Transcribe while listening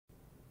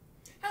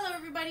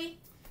everybody.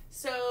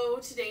 So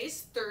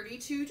today's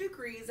 32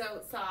 degrees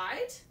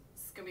outside.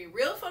 It's gonna be a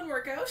real fun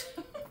workout.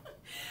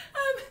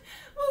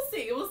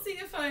 We'll see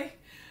if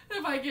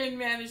I can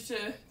manage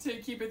to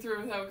keep it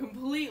through without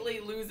completely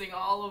losing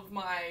all of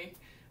my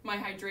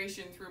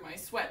hydration through my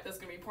sweat that's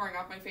gonna be pouring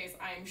off my face,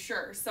 I am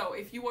sure. So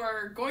if you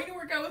are going to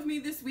work out with me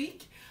this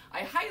week,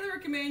 I highly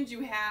recommend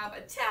you have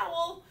a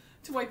towel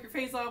to wipe your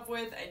face off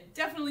with, and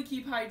definitely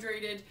keep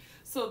hydrated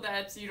so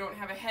that you don't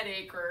have a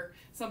headache or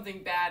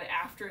something bad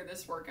after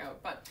this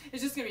workout. But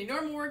it's just gonna be a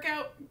normal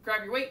workout.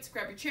 Grab your weights,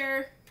 grab your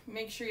chair,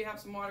 make sure you have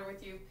some water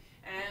with you,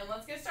 and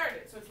let's get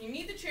started. So if you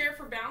need the chair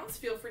for balance,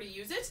 feel free to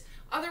use it.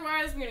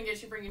 Otherwise, I'm gonna get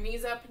you to bring your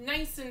knees up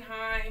nice and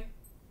high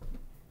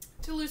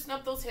to loosen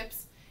up those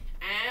hips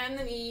and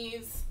the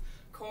knees.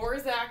 Core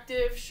is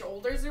active,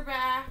 shoulders are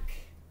back.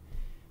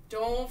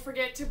 Don't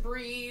forget to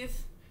breathe.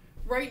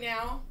 Right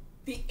now,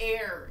 the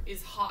air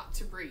is hot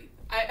to breathe.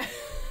 I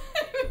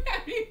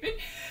haven't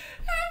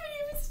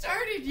even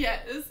started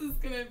yet. This is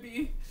gonna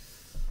be,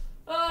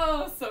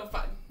 oh, so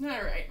fun. All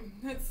right,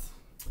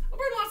 I'll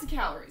burn lots of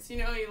calories. You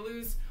know, you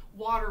lose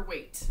water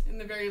weight in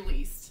the very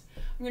least.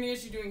 I'm gonna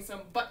get you doing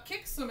some butt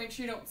kicks, so make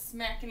sure you don't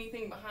smack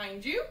anything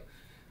behind you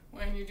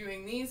when you're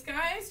doing these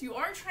guys. You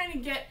are trying to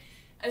get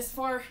as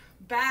far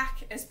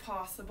back as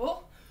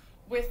possible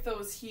with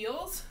those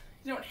heels.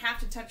 You don't have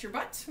to touch your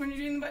butt when you're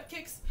doing the butt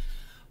kicks,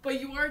 but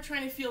you are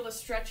trying to feel the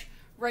stretch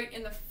right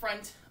in the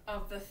front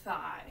of the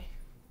thigh.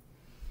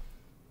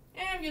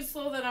 And you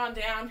slow that on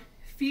down.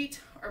 Feet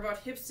are about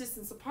hips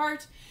distance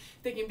apart.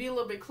 They can be a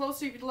little bit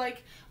closer if you'd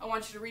like. I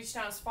want you to reach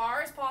down as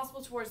far as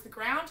possible towards the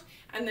ground,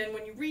 and then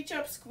when you reach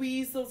up,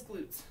 squeeze those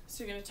glutes.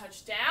 So you're gonna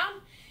touch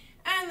down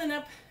and then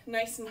up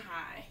nice and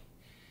high.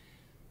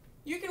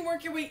 You can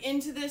work your way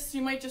into this. So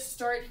you might just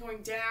start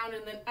going down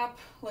and then up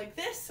like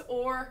this,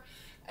 or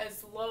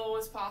as low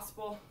as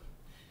possible.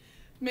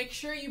 Make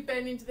sure you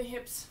bend into the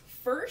hips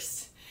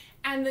first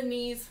and the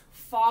knees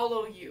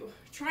follow you.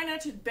 Try not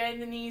to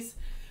bend the knees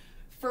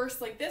first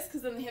like this,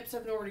 because then the hips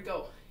have nowhere to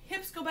go.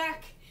 Hips go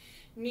back,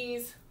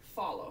 knees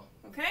follow,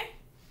 okay?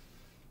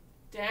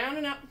 Down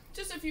and up,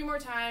 just a few more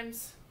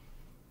times.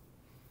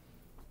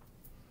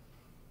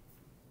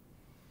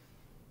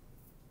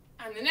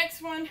 And the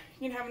next one,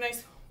 you can have a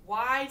nice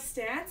wide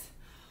stance,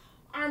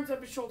 arms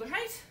up at shoulder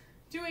height,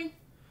 doing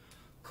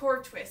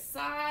core twist,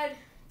 side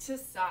to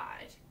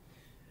side.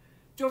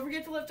 Don't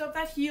forget to lift up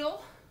that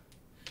heel,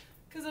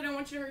 because I don't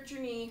want you to hurt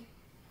your knee.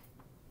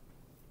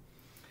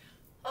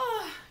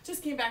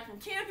 Just came back from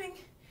camping,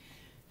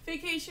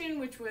 vacation,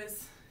 which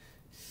was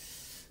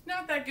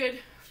not that good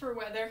for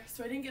weather,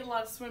 so I didn't get a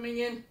lot of swimming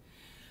in. I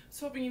was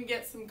hoping to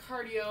get some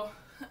cardio,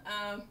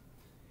 on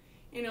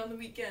the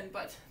weekend,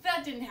 but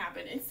that didn't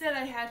happen. Instead,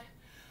 I had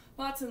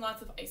lots and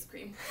lots of ice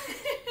cream.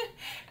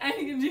 And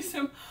you can do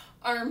some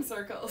arm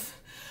circles.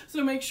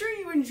 So make sure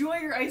you enjoy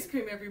your ice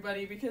cream,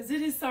 everybody, because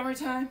it is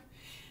summertime.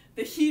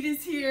 The heat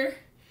is here.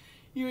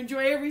 You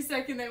enjoy every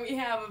second that we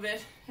have of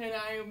it, and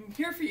I am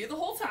here for you the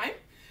whole time,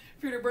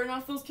 for you to burn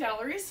off those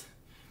calories,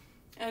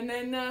 and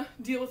then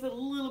deal with it a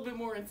little bit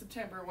more in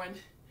September when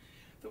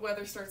the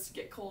weather starts to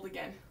get cold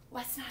again.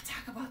 Let's not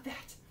talk about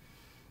that.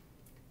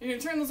 You're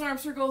gonna turn those arm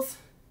circles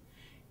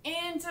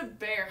into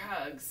bear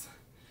hugs.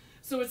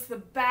 So it's the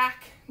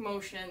back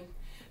motion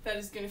that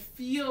is gonna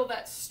feel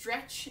that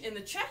stretch in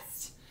the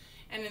chest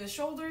and in the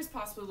shoulders,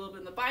 possibly a little bit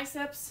in the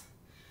biceps.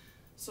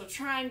 So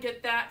try and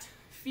get that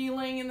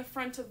feeling in the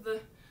front of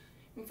the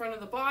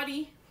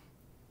body.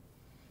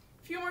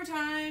 A few more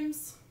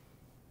times.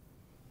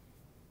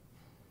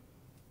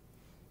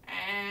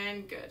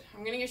 And good.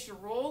 I'm gonna get you to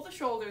roll the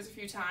shoulders a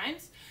few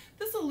times.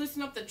 This will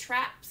loosen up the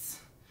traps,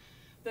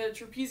 the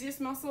trapezius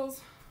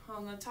muscles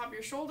on the top of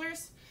your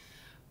shoulders.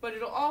 But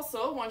it'll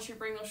also, once you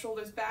bring those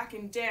shoulders back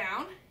and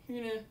down,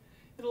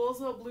 it'll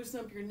also help loosen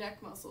up your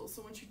neck muscles.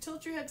 So once you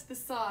tilt your head to the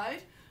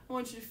side, I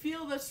want you to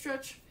feel that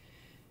stretch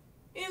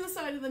in the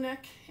side of the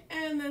neck,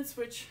 and then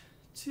switch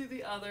to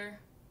the other.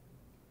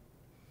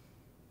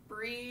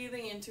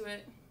 Breathing into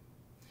it.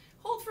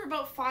 Hold for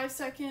about 5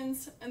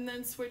 seconds, and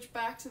then switch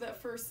back to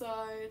that first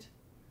side,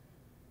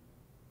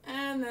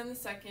 and then the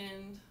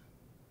second.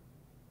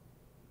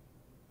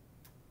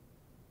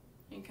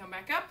 And come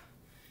back up.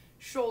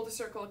 Shoulder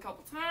circle a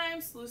couple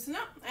times, loosen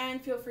up, and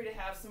feel free to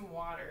have some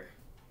water.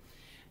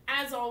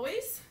 As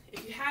always,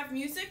 if you have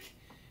music,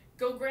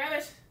 go grab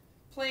it,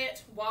 play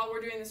it while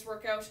we're doing this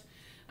workout,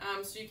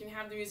 so you can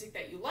have the music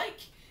that you like,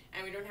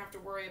 and we don't have to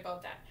worry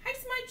about that. Hi,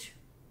 Smudge.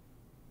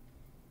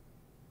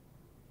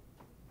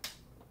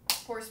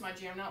 Poor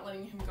Smudgy, I'm not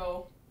letting him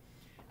go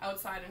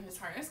outside in his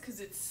harness because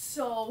it's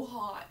so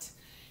hot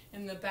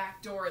in the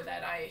back door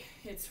that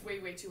it's way,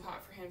 way too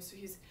hot for him. So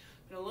he's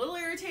been a little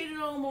irritated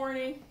all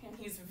morning, and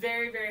he's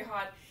very, very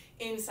hot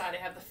inside. I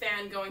have the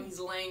fan going, he's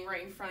laying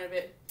right in front of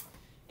it.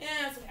 And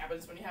that's what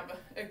happens when you have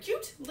a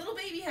cute little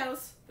baby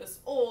house that's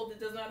old that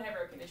does not have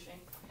air conditioning.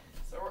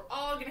 So we're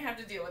all gonna have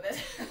to deal with it.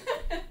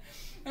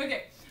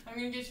 Okay, I'm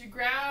gonna get you to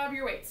grab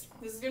your weights.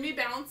 This is gonna be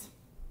balance.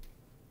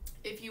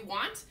 If you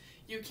want,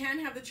 you can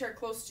have the chair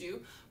close to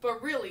you,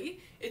 but really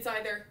it's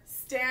either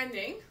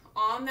standing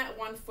on that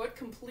one foot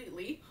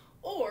completely,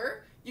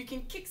 or you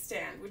can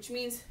kickstand, which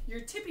means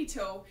your tippy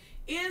toe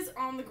is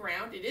on the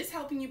ground. It is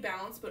helping you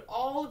balance, but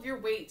all of your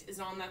weight is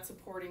on that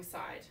supporting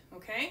side,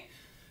 okay?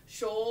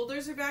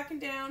 Shoulders are back and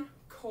down,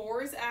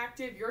 core is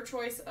active, your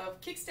choice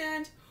of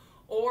kickstand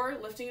or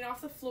lifting it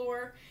off the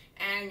floor,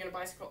 and you're gonna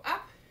bicycle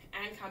up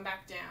and come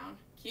back down.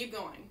 Keep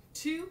going.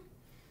 2,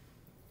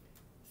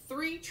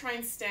 3, try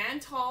and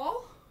stand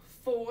tall.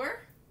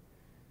 4,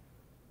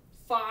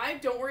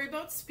 5, don't worry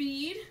about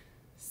speed.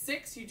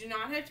 6, you do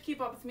not have to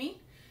keep up with me.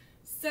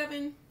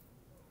 7,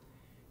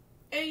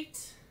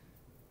 8,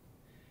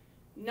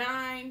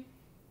 9,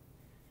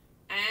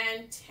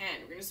 and 10.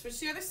 We're going to switch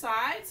to the other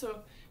side. So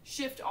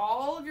shift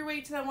all of your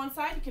weight to that one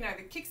side. You can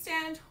either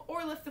kickstand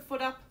or lift the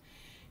foot up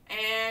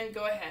and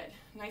go ahead.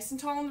 Nice and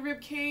tall in the rib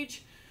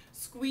cage.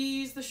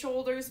 Squeeze the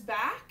shoulders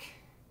back.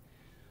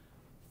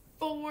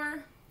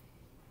 4,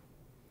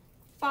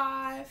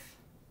 5,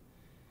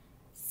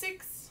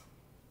 6,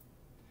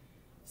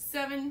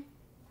 7,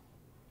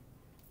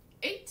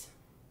 8,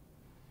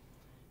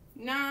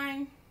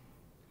 9,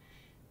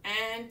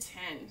 and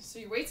 10. So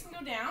your weights can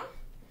go down.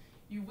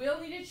 You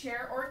will need a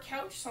chair or a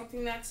couch,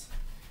 something that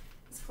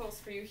is close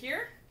for you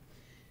here.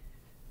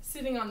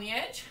 Sitting on the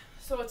edge.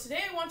 So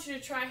today I want you to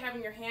try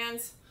having your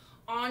hands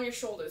on your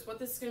shoulders. What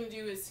this is going to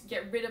do is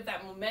get rid of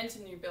that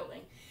momentum you're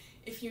building.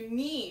 If you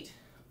need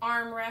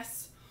arm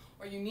rests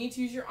or you need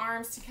to use your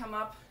arms to come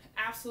up,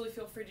 absolutely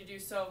feel free to do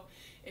so.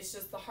 It's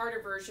just the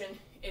harder version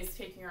is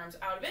taking your arms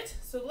out of it,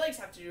 so the legs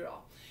have to do it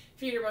all.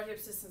 Feet are about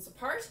hip distance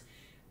apart.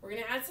 We're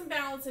going to add some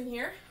balance in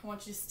here. I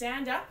want you to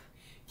stand up,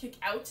 kick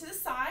out to the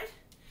side,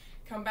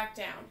 come back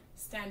down.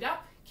 Stand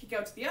up, kick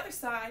out to the other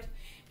side,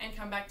 and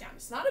come back down.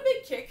 It's not a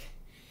big kick.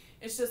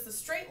 It's just a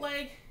straight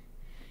leg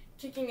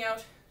kicking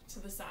out to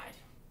the side.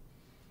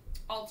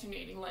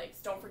 Alternating legs,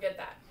 don't forget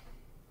that.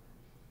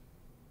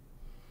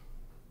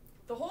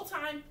 The whole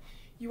time,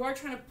 you are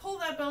trying to pull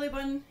that belly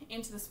button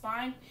into the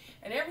spine,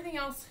 and everything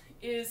else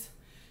is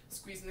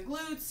squeezing the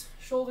glutes,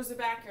 shoulders are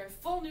back, you're in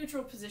full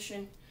neutral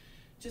position,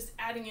 just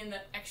adding in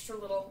that extra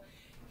little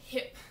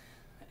hip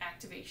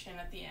activation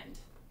at the end.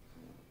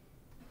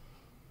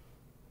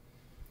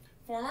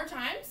 4 more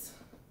times.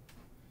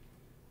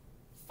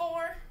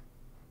 4,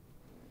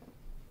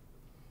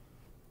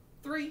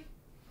 3,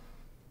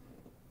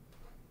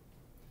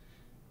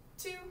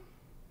 2,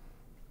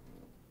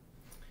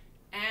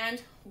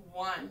 and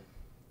 1.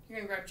 You're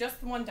going to grab just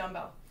the one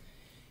dumbbell.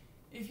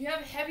 If you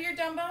have a heavier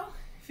dumbbell,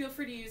 feel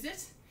free to use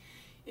it.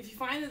 If you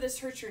find that this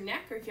hurts your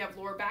neck or if you have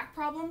lower back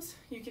problems,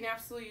 you can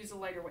absolutely use a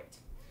lighter weight.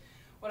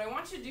 What I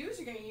want you to do is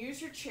you're going to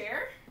use your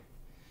chair.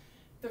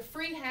 The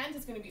free hand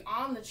is going to be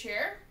on the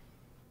chair.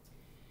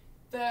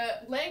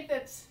 The leg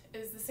that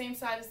is the same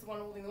side as the one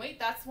holding the weight,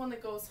 that's the one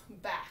that goes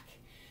back.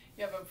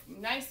 You have a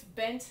nice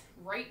bent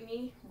right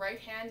knee, right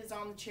hand is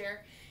on the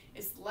chair.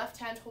 It's the left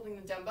hand holding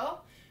the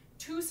dumbbell.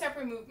 2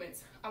 separate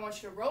movements. I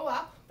want you to row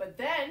up, but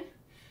then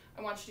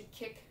I want you to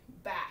kick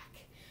back.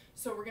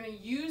 So we're going to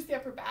use the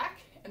upper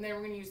back, and then we're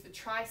going to use the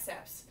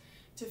triceps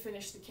to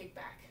finish the kick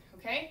back,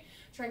 okay?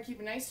 Try and keep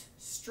a nice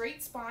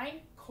straight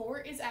spine. Core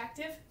is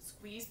active.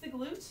 Squeeze the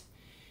glute,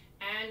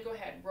 and go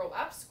ahead. Row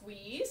up,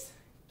 squeeze,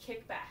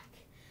 kick back.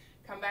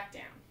 Come back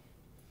down.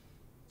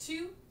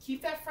 2,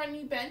 keep that front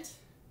knee bent.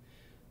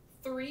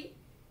 3,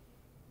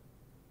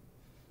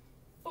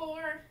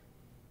 4,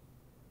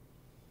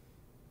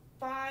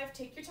 5,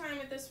 take your time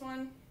with this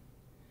one.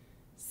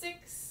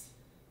 6,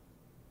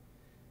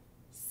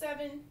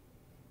 7,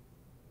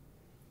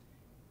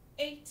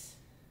 8,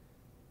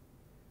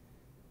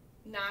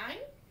 9,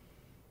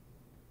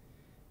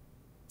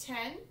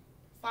 10,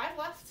 5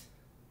 left,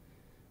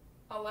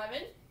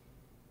 11,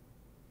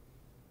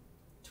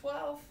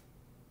 12,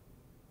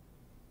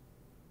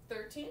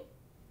 13,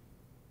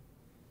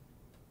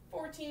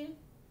 14,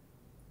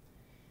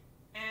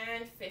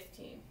 and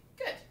 15.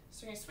 Good.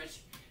 So we're going to switch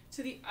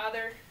to the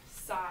other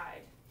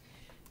side.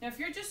 Now if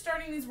you're just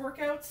starting these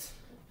workouts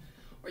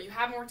or you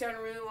haven't worked out in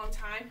a really long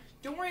time,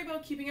 don't worry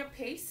about keeping up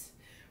pace.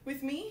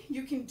 With me,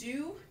 you can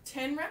do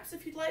 10 reps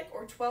if you'd like,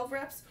 or 12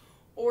 reps,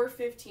 or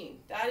 15.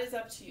 That is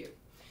up to you.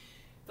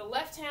 The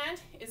left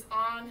hand is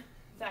on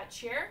that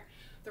chair.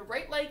 The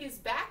right leg is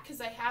back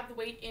because I have the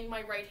weight in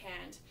my right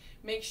hand.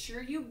 Make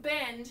sure you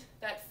bend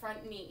that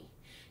front knee.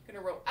 Gonna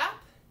row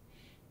up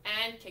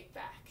and kick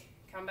back.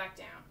 Come back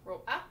down.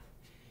 Row up,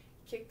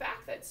 kick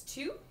back. That's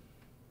 2,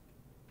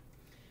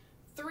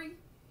 3,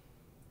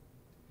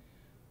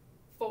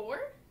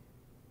 4,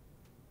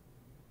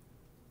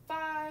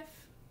 5,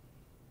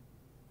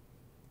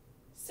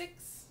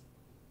 6,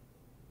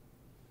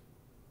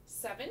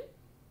 7,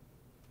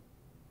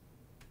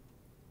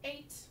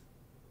 8,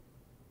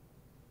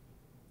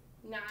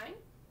 9,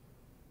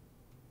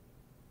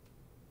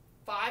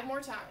 5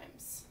 more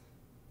times.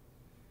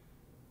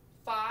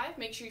 5,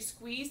 make sure you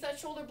squeeze that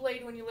shoulder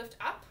blade when you lift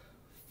up.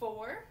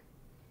 4,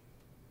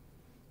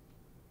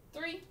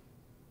 3,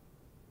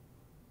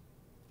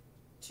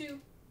 2,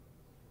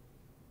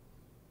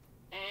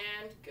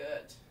 and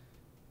good.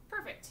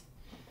 Perfect.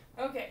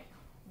 Okay,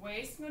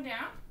 waist go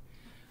down.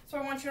 So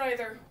I want you to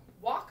either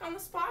walk on the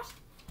spot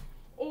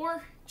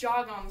or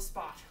jog on the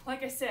spot.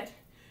 Like I said,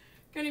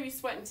 gonna be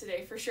sweating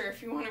today for sure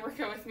if you want to work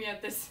out with me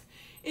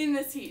in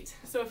this heat.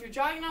 So if you're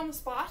jogging on the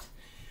spot,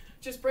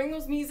 just bring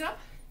those knees up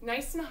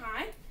nice and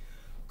high.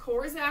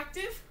 Core is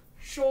active,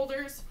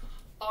 shoulders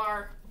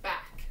are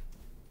back.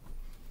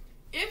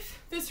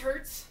 If this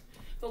hurts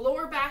the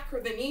lower back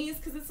or the knees,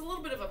 because it's a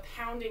little bit of a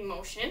pounding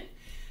motion,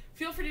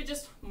 feel free to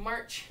just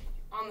march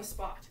on the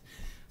spot.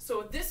 So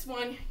with this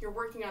one, you're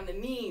working on the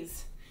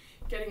knees,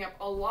 getting up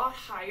a lot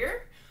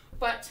higher,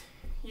 but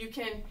you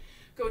can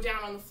go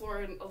down on the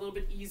floor a little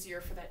bit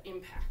easier for that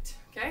impact,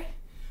 okay?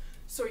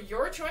 So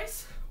your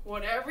choice,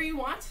 whatever you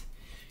want.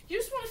 You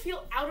just want to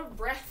feel out of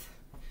breath,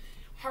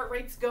 heart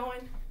rate's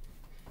going.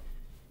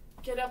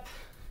 Get up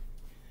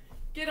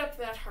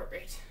that heart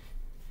rate.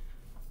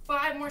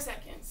 5 more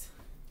seconds.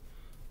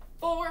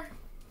 4,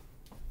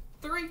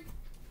 3,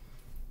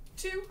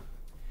 2,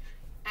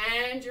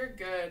 and you're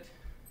good.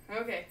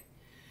 Okay,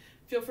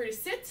 feel free to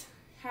sit,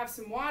 have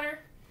some water,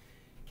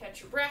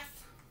 catch your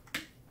breath,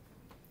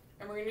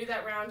 and we're gonna do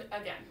that round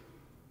again.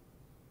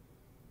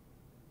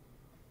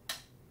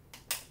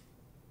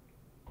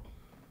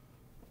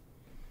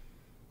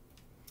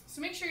 So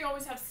make sure you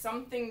always have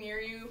something near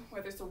you,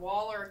 whether it's a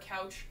wall or a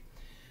couch,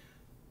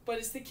 but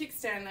it's the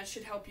kickstand that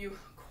should help you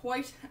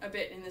quite a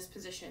bit in this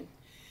position.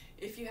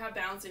 If you have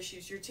balance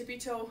issues, your tippy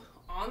toe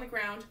on the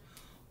ground,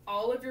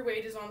 all of your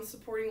weight is on the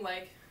supporting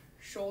leg,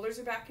 shoulders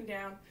are back and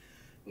down,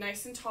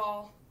 nice and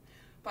tall,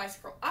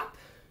 bicycle up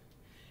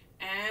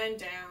and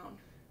down.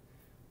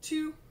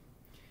 2,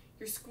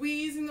 you're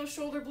squeezing those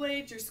shoulder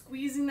blades, you're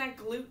squeezing that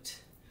glute.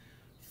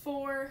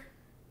 4,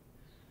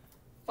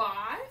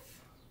 5,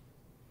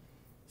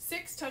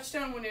 6,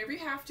 touchdown whenever you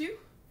have to.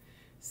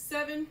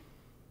 7,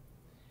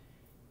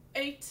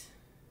 8,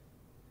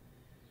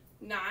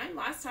 9,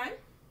 last time,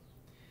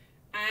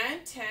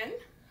 and 10.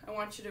 I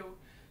want you to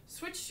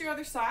switch to your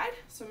other side,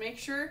 so make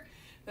sure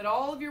that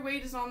all of your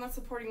weight is on that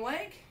supporting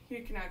leg.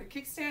 You can either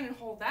kickstand and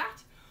hold that,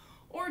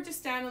 or just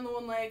stand on the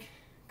one leg.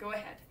 Go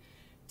ahead.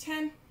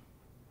 10,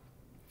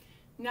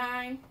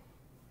 9,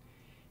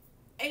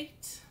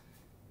 8,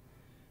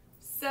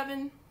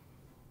 7,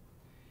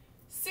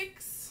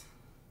 6,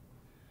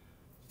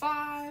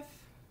 5,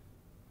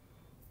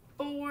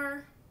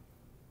 4,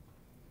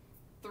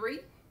 3,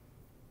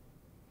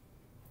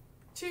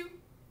 2,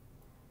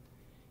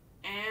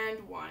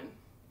 and 1.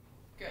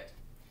 Good.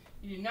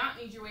 You do not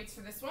need your weights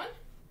for this one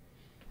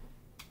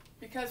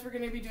because we're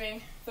going to be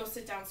doing those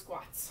sit-down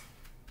squats.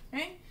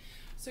 Okay?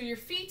 So your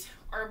feet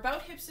are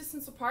about hip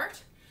distance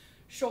apart,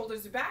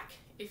 shoulders are back.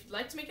 If you'd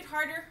like to make it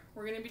harder,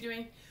 we're going to be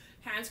doing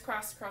hands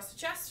crossed across the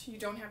chest. You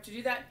don't have to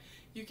do that.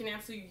 You can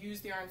absolutely use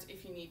the arms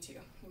if you need to.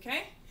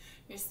 Okay?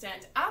 You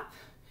stand up,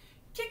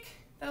 kick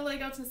that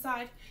leg out to the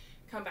side,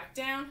 come back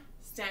down,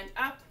 stand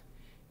up,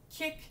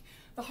 kick.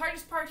 The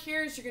hardest part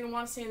here is you're going to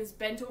want to stay in this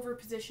bent over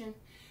position.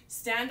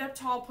 Stand up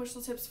tall, push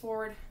those hips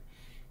forward,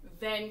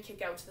 then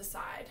kick out to the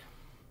side.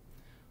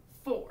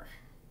 4,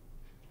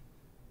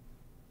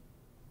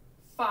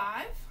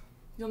 5.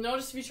 You'll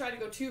notice if you try to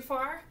go too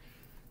far,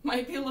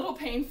 might be a little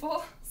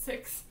painful.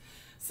 6.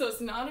 So it's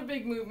not a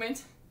big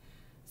movement.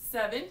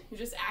 7. You're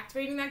just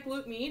activating that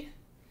glute med.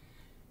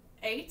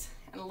 8.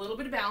 And a little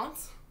bit of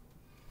balance.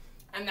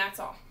 And that's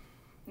all.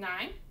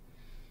 9.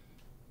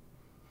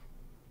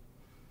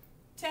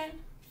 10.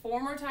 4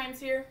 more times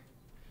here.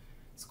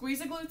 Squeeze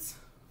the glutes.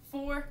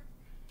 4,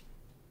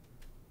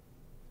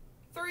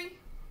 3,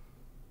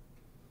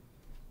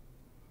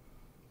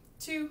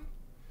 2,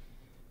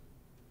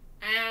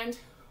 and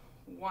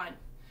 1.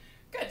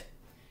 Good.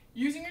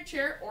 Using your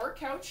chair or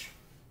couch,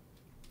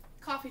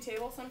 coffee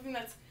table, something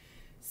that's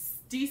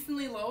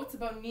decently low, it's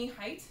about knee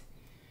height.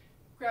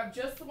 Grab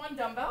just the one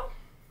dumbbell.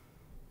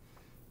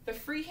 The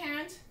free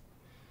hand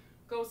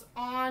goes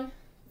on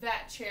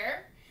that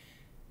chair.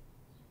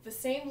 The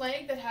same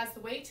leg that has the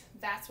weight,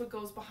 that's what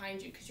goes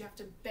behind you because you have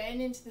to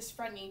bend into this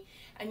front knee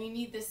and you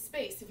need this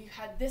space. If you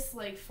had this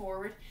leg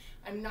forward,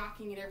 I'm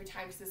knocking it every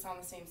time because it's on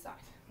the same side,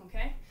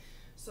 okay?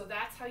 So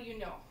that's how you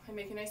know. I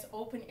make a nice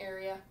open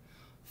area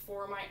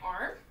for my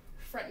arm.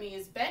 Front knee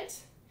is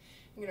bent.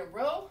 I'm gonna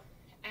row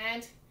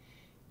and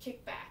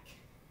kick back.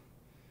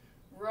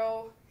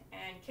 Row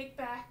and kick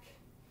back.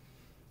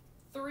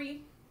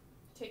 3,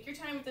 take your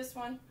time with this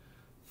one.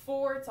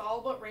 4, it's all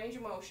about range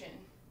of motion.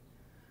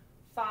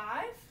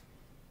 5,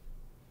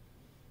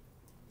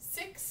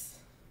 6,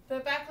 the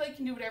back leg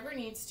can do whatever it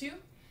needs to.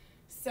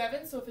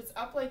 7, so if it's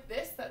up like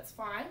this, that's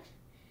fine.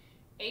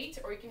 8,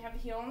 or you can have the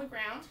heel on the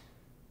ground.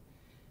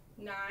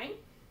 9,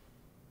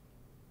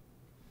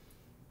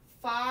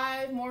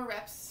 5 more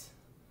reps.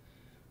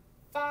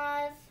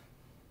 5,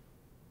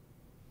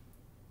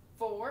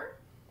 4,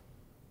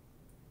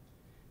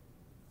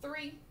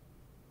 3,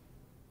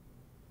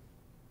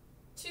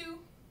 2,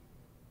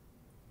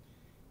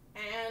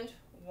 and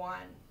 1.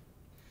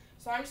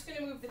 So I'm just going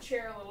to move the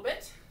chair a little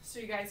bit so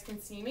you guys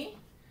can see me.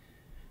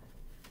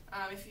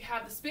 If you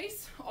have the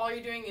space, all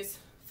you're doing is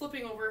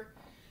flipping over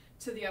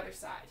to the other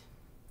side.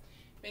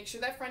 Make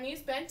sure that front knee is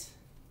bent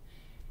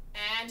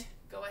and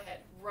go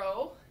ahead.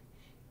 Row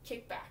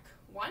kick back.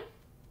 1,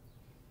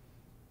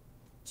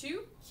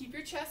 2, keep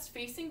your chest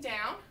facing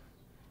down.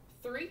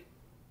 3,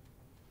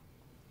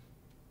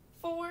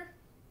 4,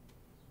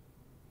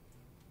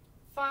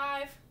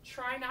 5,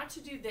 try not to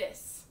do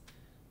this.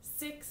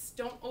 6,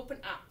 don't open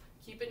up.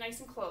 Keep it nice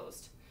and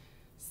closed.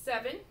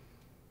 7,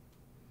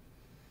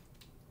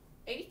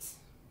 8,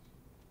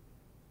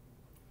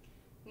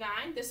 9,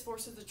 this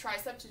forces the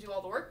tricep to do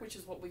all the work, which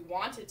is what we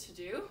want it to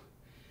do.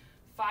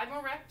 5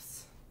 more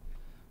reps.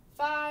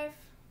 5,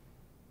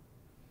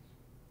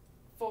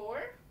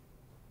 4,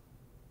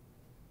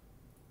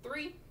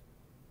 3,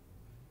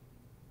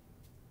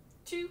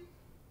 2,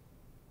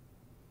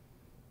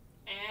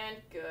 and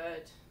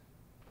good.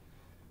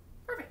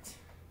 Perfect.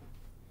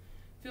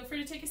 Feel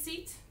free to take a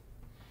seat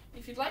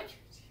if you'd like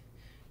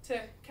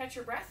to catch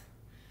your breath,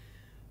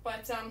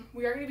 but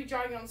we are going to be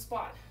jogging on the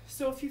spot.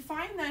 So if you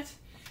find that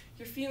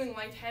you're feeling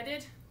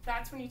lightheaded,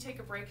 that's when you take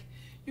a break.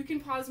 You can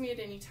pause me at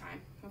any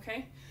time,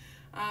 okay?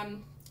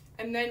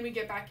 And then we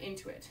get back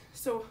into it.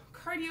 So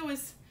cardio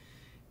is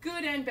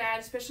good and bad,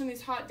 especially in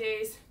these hot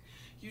days.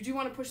 You do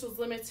want to push those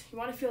limits. You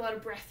want to feel out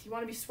of breath. You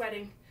want to be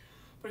sweating.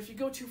 But if you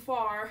go too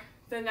far,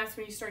 then that's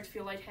when you start to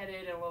feel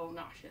lightheaded and a little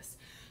nauseous.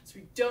 So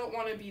we don't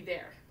want to be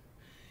there.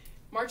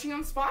 Marching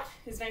on the spot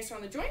is nicer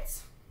on the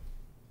joints,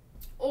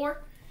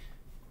 or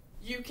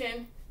you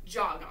can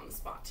jog on the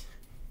spot.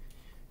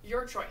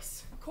 Your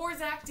choice. Core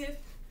is active,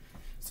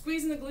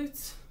 squeezing the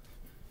glutes,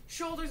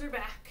 shoulders are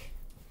back.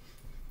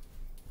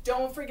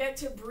 Don't forget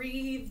to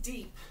breathe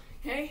deep,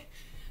 okay?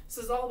 This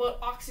is all about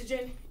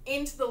oxygen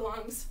into the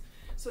lungs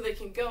so they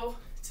can go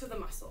to the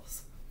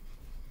muscles.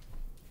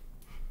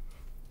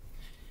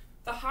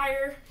 The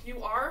higher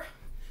you are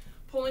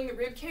pulling the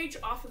rib cage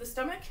off of the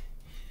stomach,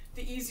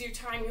 the easier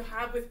time you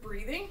have with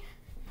breathing,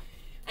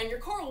 and your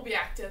core will be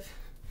active,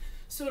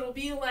 so it'll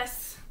be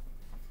less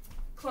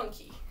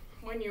clunky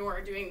when you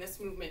are doing this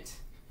movement.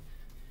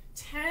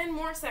 10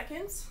 more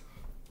seconds.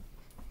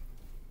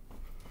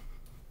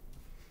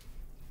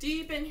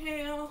 Deep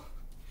inhale,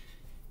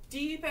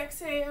 deep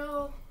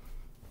exhale,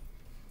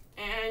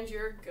 and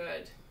you're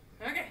good.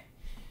 Okay,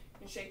 you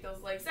can shake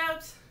those legs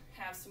out,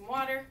 have some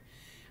water.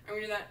 I'm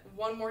gonna do that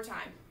one more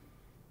time.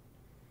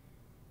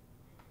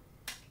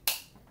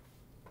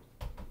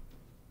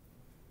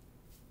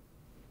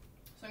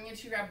 So I'm going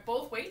to grab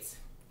both weights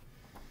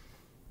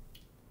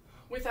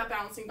with that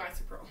balancing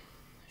bicep curl.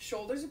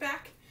 Shoulders are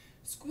back.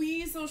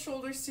 Squeeze those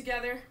shoulders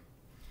together.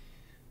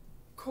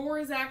 Core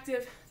is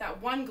active.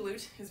 That one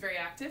glute is very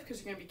active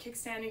because you're going to be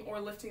kickstanding or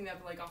lifting the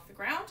other leg off the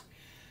ground.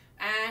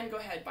 And go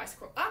ahead,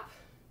 bicep curl up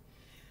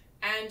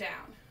and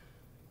down.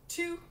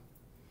 2,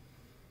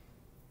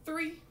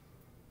 3,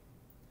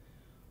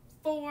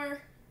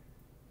 4,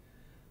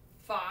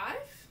 5,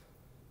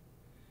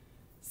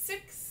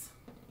 6,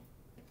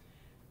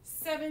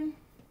 7,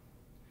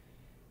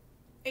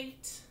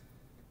 8,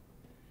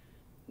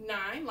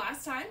 9,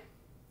 last time,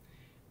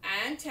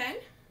 and 10.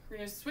 We're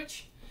going to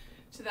switch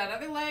to that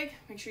other leg.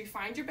 Make sure you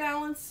find your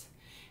balance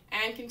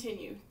and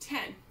continue.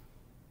 10,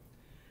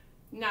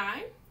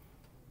 9,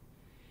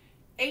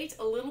 8,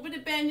 a little bit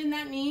of bend in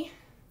that knee.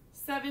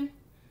 7,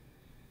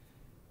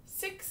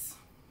 6,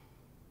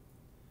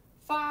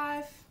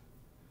 5,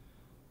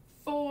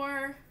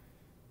 4,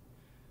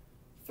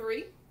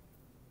 3,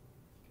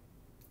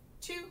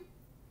 2,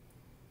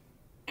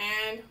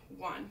 and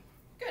 1.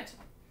 Good.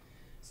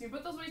 So you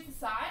put those weights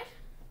aside,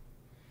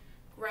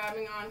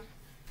 grabbing on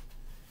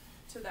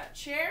to that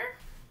chair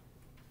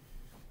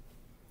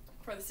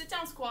for the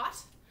sit-down squat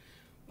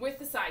with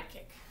the side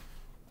kick.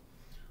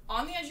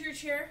 On the edge of your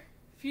chair,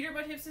 feet are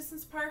about hip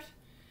distance apart.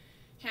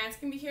 Hands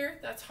can be here,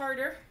 that's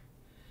harder.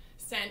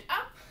 Stand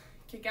up,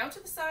 kick out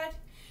to the side,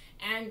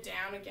 and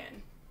down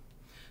again.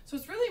 So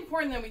it's really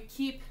important that we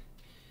keep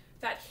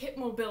that hip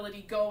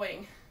mobility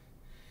going,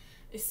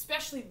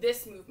 especially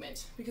this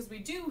movement, because we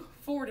do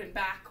forward and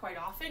back quite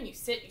often. You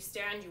sit, you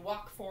stand, you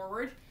walk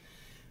forward.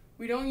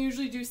 We don't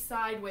usually do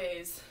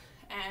sideways,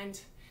 and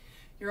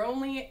you're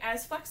only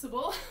as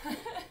flexible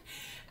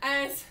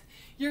as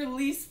your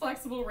least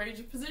flexible range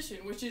of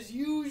position, which is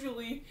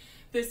usually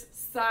this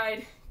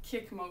side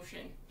kick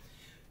motion.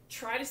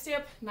 Try to stay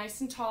up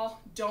nice and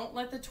tall. Don't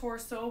let the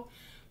torso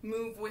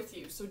move with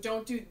you. So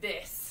don't do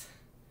this,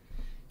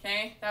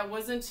 okay? That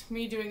wasn't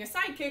me doing a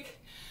side kick.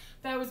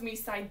 That was me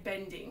side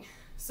bending.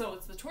 So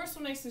it's the torso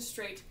nice and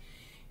straight.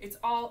 It's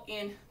all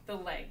in the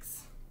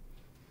legs.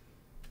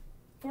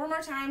 4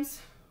 more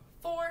times.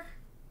 4,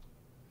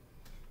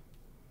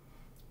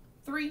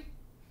 3,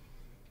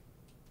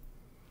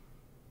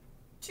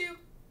 2,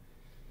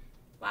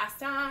 last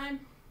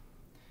time,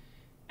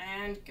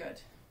 and good.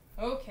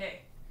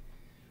 Okay,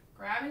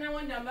 grabbing that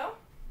one dumbbell,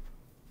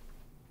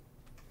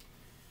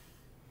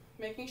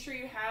 making sure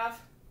you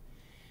have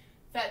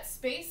that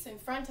space in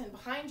front and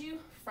behind you.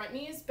 Front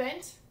knee is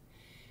bent,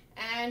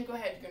 and go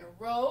ahead, you're gonna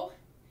row,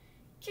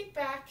 kick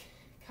back,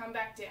 come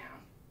back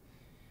down.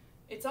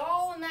 It's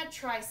all in that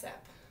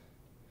tricep.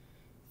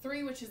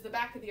 3, which is the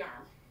back of the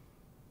arm.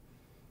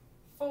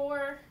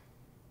 4,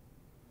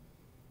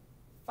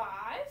 5,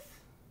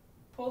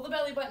 pull the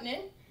belly button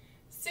in.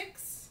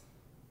 6,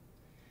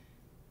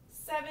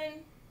 7,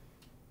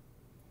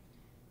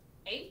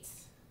 8,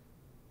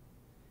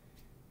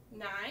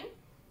 9,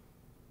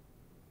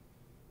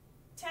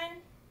 10,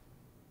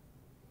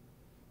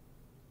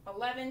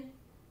 11,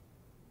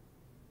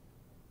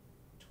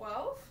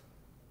 12,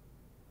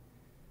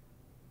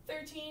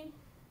 13,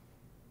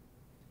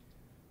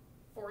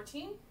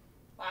 14,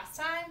 last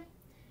time,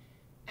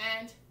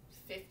 and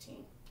 15.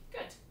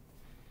 Good.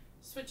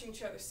 Switching to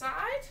the other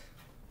side.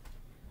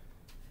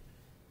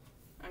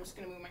 I'm just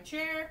going to move my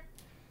chair.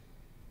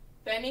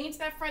 Bending into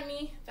that front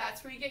knee.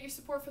 That's where you get your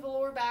support for the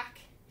lower back.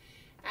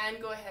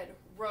 And go ahead.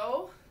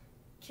 Row,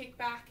 kick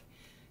back,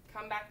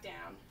 come back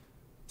down.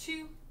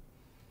 2,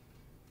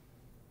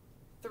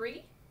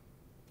 3,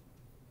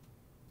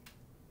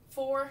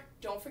 4.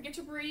 Don't forget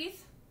to breathe.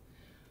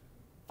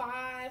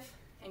 5,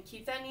 and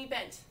keep that knee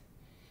bent.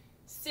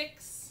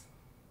 6,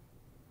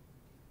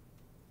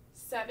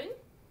 7,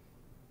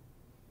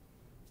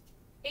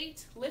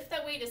 8. Lift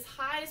that weight as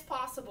high as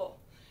possible.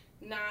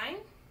 9,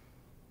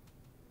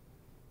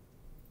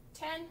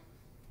 10,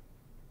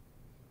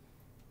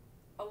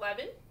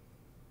 11,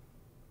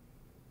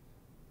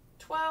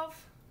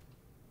 12,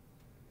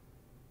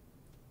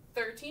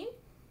 13,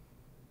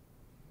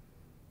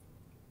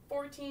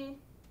 14,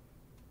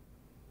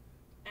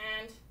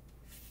 and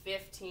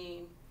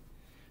 15.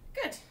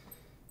 Good.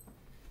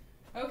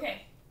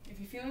 Okay, if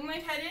you're feeling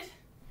lightheaded,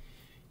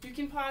 you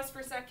can pause for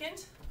a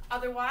second.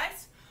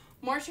 Otherwise,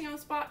 marching on the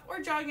spot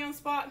or jogging on the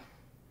spot.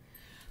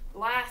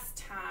 Last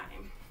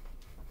time.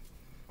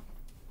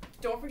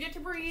 Don't forget to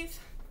breathe.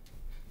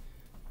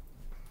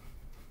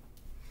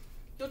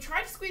 You'll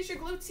try to squeeze your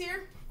glutes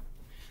here,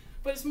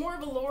 but it's more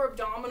of a lower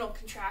abdominal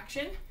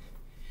contraction.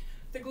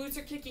 The glutes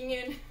are kicking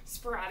in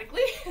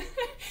sporadically,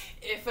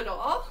 if at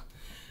all.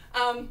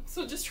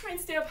 So just try and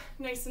stay up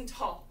nice and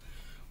tall.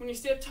 When you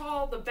stay up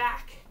tall, the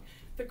back,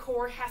 the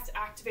core has to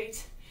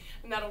activate,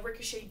 and that'll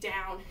ricochet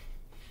down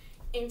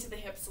into the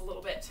hips a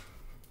little bit.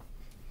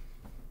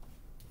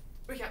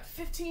 We got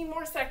 15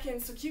 more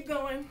seconds, so keep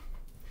going.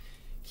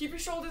 Keep your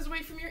shoulders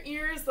away from your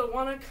ears. They'll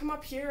want to come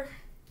up here.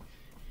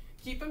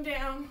 Keep them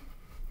down.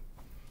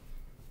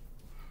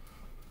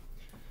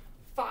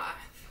 5,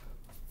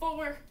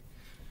 4,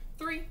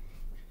 3,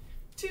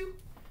 2,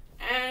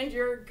 and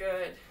you're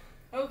good.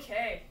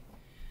 Okay.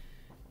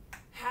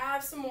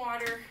 Have some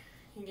water.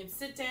 You can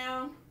sit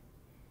down.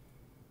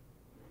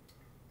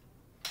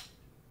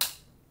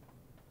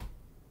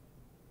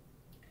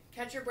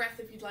 Catch your breath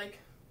if you'd like.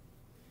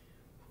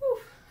 Whew,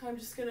 I'm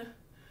just gonna,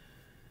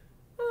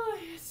 oh,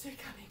 it's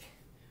coming.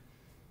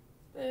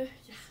 Yeah.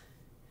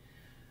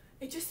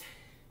 It's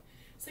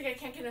like I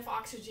can't get enough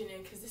oxygen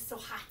in because it's so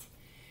hot.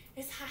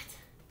 It's hot.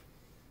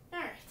 All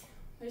right,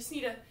 I just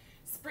need a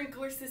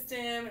sprinkler system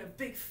and a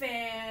big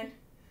fan.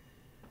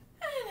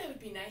 That would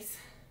be nice.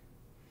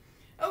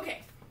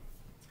 Okay,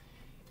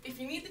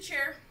 if you need the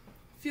chair,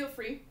 feel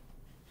free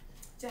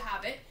to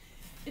have it.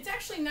 It's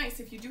actually nice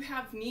if you do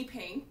have knee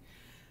pain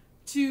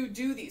to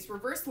do these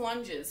reverse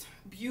lunges.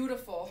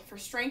 Beautiful for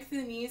strength in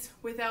the knees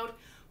without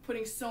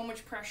putting so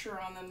much pressure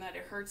on them that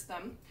it hurts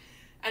them.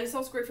 And it's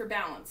also great for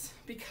balance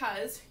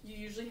because you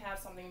usually have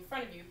something in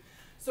front of you.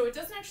 So it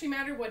doesn't actually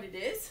matter what it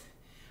is.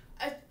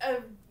 A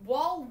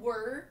wall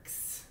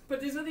works, but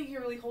there's nothing you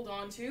can really hold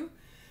on to.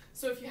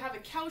 So if you have a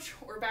couch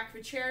or back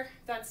of a chair,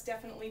 that's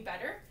definitely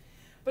better.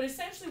 But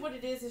essentially what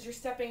it is you're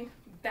stepping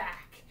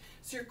back.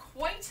 So you're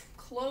quite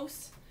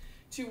close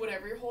to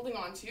whatever you're holding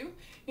on to. You're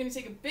gonna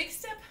take a big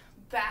step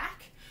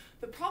back.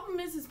 The problem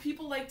is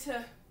people like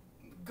to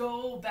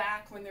go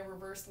back when they're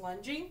reverse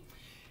lunging.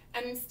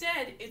 And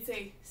instead, it's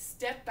a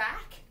step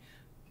back,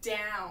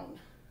 down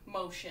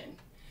motion.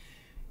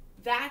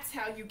 That's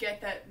how you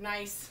get that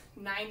nice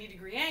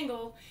 90-degree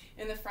angle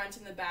in the front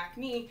and the back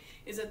knee,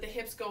 is that the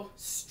hips go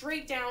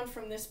straight down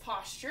from this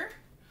posture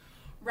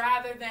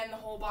rather than the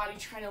whole body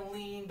trying to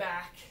lean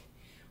back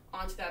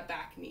onto that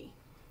back knee.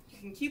 You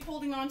can keep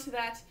holding on to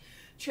that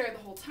chair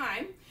the whole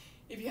time.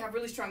 If you have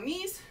really strong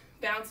knees,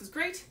 balance is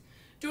great.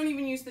 Don't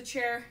even use the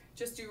chair,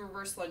 just do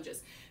reverse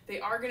lunges. They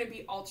are going to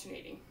be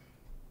alternating.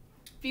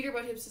 Feet are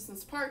about hip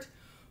distance apart,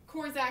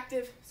 core is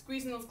active,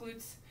 squeezing those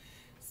glutes.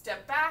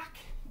 Step back,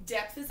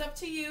 depth is up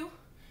to you.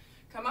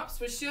 Come up,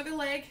 switch to the other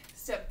leg,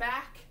 step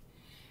back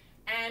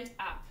and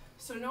up.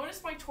 So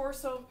notice my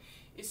torso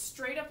is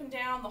straight up and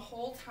down the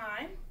whole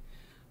time.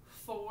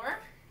 4,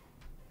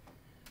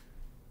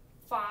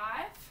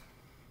 5,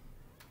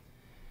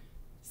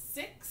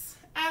 6.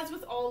 As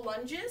with all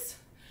lunges,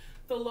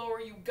 the lower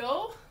you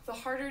go, the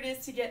harder it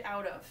is to get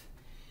out of.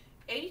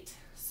 8.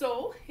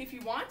 So if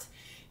you want,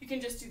 you can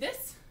just do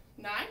this.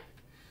 9.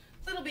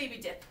 Little baby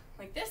dip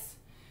like this.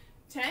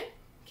 10.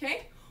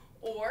 Okay.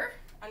 Or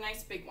a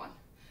nice big one.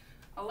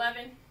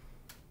 11.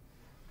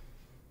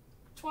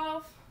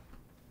 12.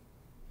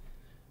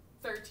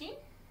 13.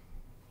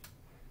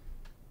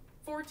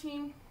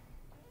 14.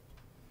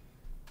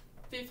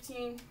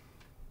 15.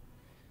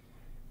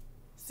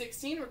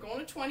 16. We're going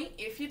to 20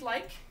 if you'd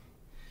like.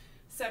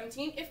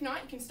 17. If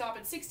not, you can stop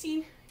at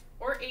 16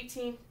 or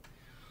 18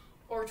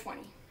 or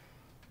 20.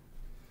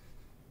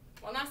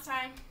 One last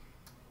time.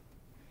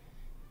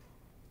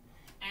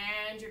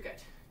 And you're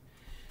good.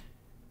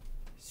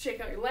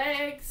 Shake out your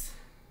legs.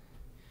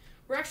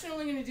 We're actually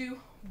only going to do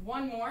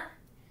one more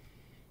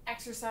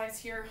exercise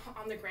here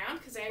on the ground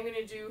because I am going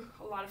to do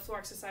a lot of floor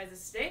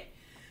exercises today.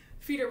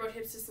 Feet are about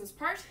hip distance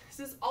apart.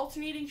 This is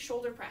alternating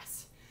shoulder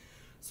press.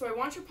 So I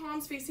want your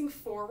palms facing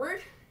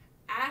forward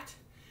at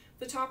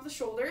the top of the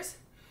shoulders.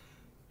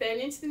 Bend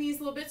into the knees a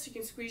little bit so you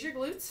can squeeze your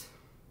glutes.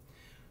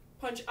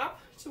 Punch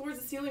up towards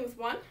the ceiling with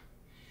one,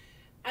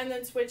 and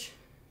then switch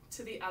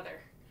to the other.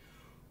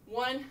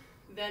 One,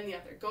 then the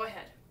other. Go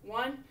ahead.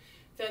 One,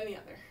 then the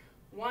other.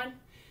 One,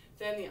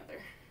 then the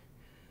other.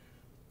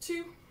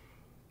 2,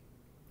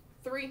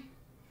 3,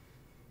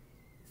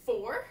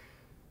 4,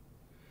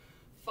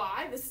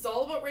 5. This is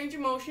all about range of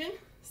motion.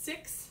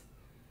 6,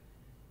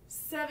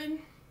 7,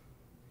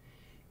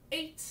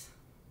 8,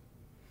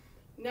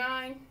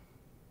 9,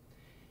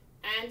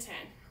 and 10.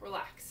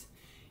 Relax.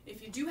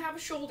 If you do have a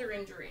shoulder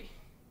injury,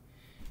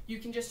 you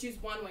can just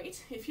use one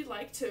weight if you'd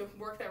like to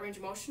work that range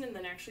of motion and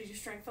then actually do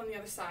strength on the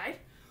other side.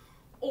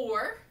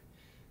 Or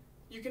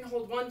you can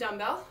hold one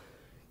dumbbell,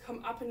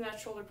 come up into that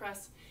shoulder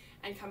press,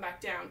 and come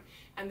back down.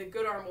 And the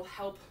good arm will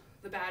help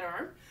the bad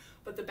arm,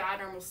 but the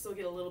bad arm will still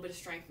get a little bit of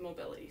strength and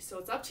mobility. So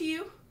it's up to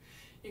you.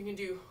 You can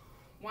do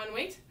one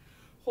weight,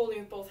 holding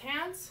with both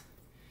hands,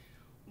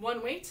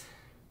 one weight,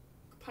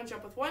 punch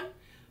up with one,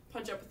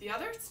 punch up with the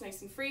other. It's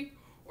nice and free.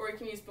 Or you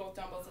can use both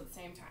dumbbells at the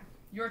same time.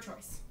 Your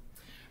choice.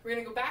 We're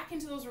going to go back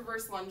into those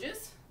reverse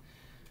lunges.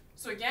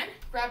 So again,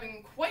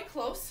 grabbing quite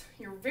close.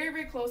 You're very,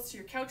 very close to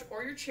your couch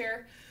or your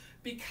chair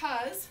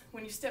because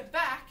when you step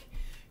back,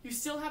 you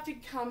still have to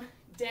come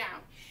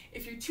down.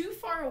 If you're too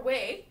far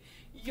away,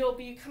 you'll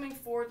be coming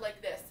forward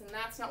like this, and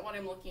that's not what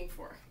I'm looking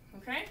for,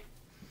 okay?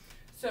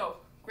 So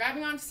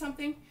grabbing onto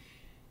something.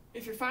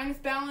 If you're fine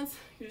with balance,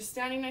 you're just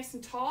standing nice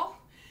and tall,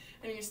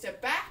 and you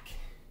step back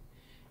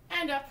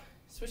and up.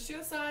 Switch to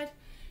the side,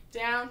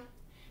 down,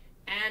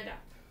 and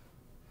up.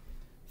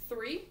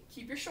 3,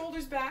 keep your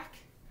shoulders back.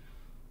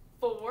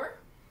 4,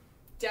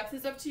 depth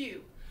is up to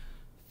you.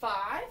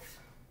 5,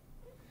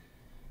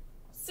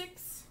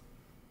 6,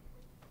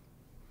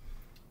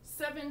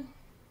 7,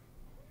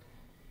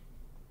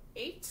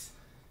 8,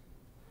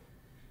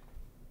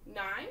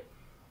 9,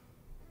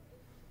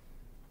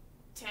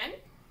 10,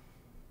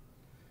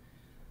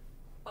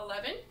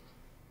 11,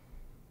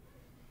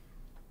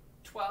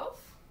 12,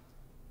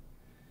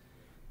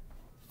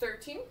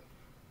 13,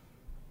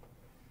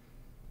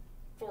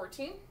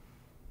 14,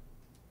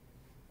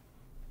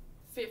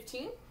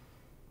 15,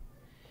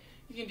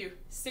 you can do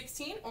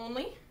 16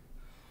 only,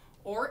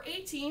 or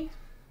 18,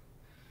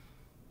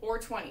 or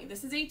 20.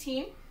 This is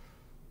 18,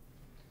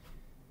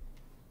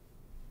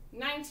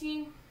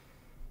 19,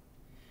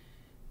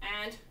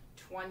 and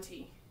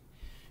 20.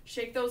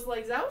 Shake those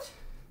legs out.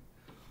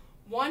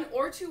 1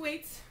 or 2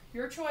 weights,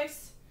 your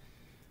choice,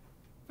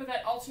 for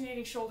that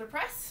alternating shoulder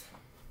press.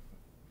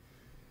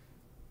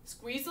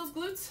 Squeeze those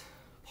glutes,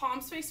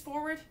 palms face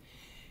forward.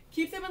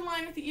 Keep them in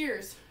line with the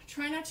ears.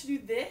 Try not to do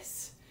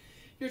this.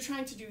 You're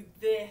trying to do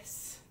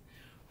this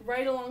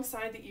right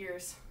alongside the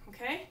ears,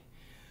 okay?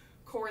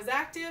 Core is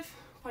active.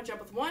 Punch up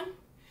with 1,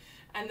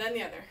 and then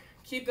the other.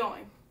 Keep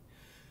going.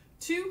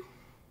 2,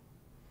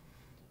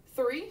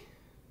 3,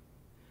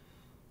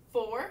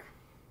 4,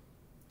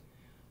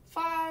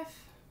 5,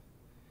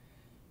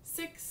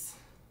 6,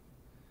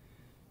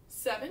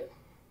 7,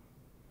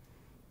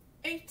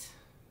 8,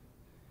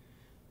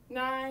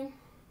 9,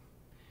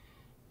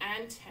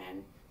 and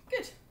 10.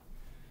 Good.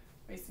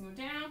 Facing them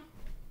down.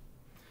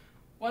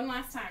 One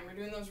last time. We're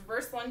doing those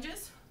reverse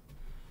lunges.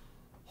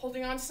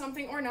 Holding on to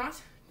something or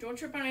not. Don't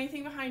trip on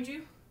anything behind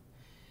you.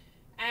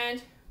 And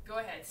go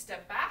ahead.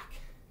 Step back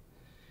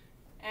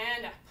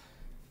and up.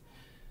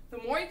 The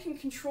more you can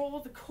control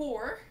the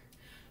core,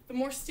 the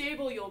more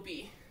stable you'll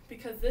be,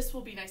 because this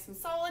will be nice and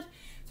solid.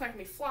 It's not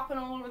going to be flopping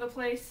all over the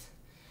place.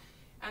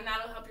 And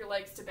that'll help your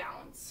legs to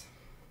balance.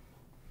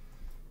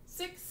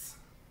 6,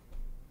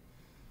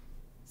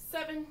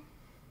 7,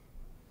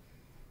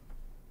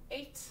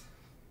 8,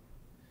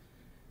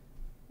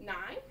 9,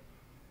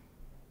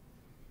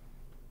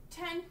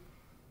 10,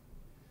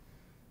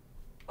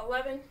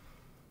 11,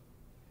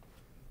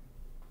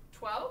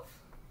 12,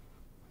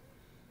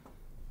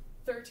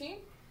 13,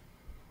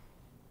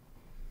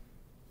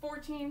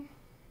 14,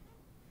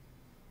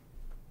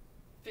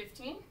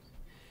 15.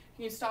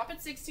 You can stop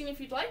at 16 if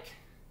you'd like.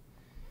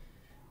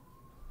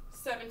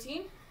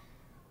 17,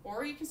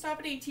 or you can stop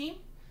at 18,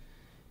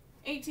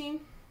 18,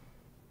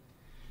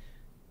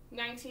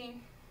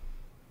 19,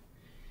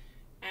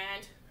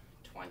 and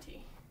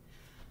 20.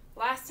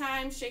 Last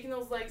time, shaking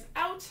those legs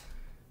out,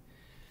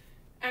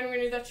 and we're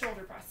gonna do that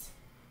shoulder press.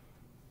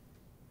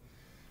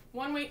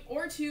 1 weight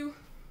or 2,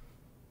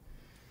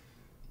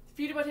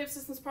 feet about hips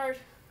distance apart,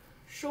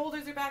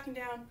 shoulders are back and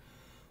down,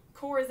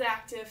 core is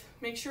active.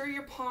 Make sure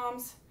your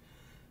palms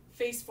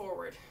face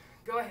forward.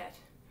 Go ahead.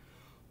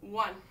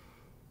 1,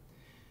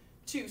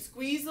 2,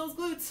 squeeze those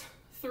glutes.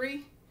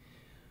 3,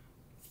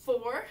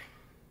 4,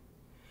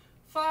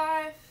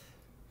 5,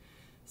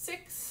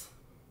 6,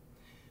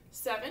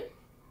 7,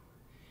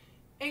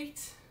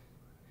 8,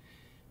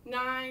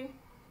 9,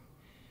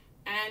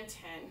 and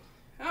 10.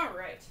 All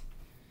right.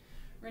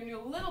 We're gonna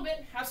do a little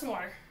bit, have some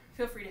water.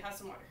 Feel free to have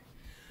some water.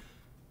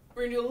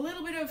 We're gonna do a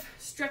little bit of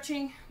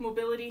stretching,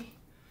 mobility,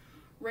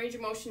 range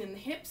of motion in the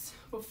hips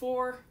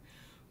before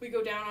we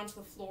go down onto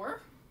the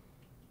floor.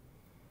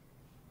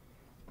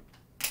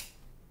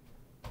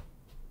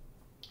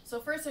 So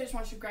first I just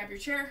want you to grab your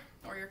chair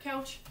or your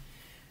couch,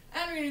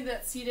 and we're gonna do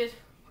that seated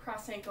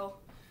cross ankle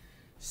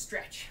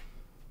stretch.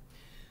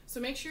 So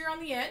make sure you're on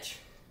the edge,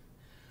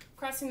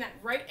 crossing that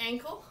right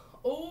ankle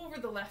over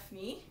the left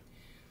knee,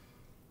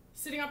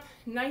 sitting up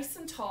nice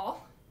and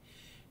tall,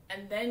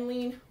 and then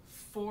lean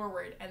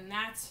forward. And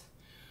that's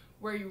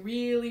where you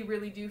really,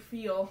 really do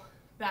feel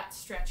that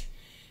stretch.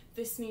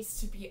 This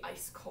needs to be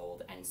ice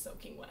cold and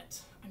soaking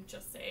wet. I'm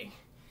just saying.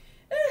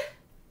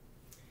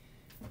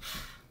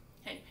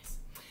 Anyways.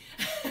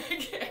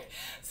 Okay,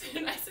 so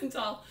nice and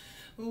tall,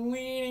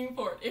 leaning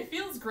forward. It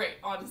feels great,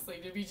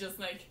 honestly, to be just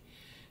like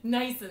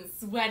nice and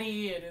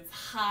sweaty, and it's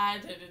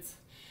hot, and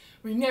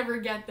we never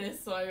get this,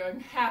 so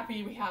I'm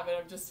happy we have it.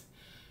 I'm just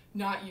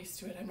not used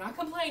to it. I'm not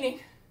complaining.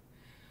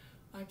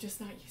 I'm just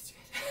not used to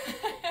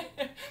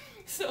it.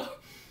 So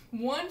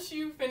once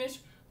you finish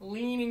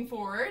leaning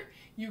forward,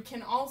 you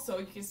can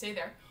stay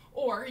there,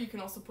 or you can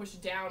also push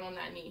down on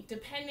that knee,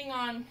 depending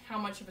on how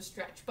much of a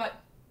stretch. But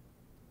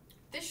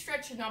this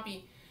stretch should not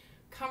be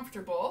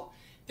comfortable.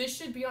 This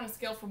should be on a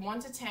scale from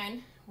 1 to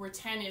 10, where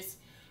 10 is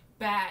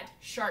bad,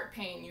 sharp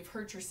pain, you've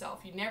hurt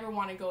yourself, you never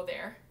want to go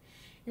there.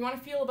 You want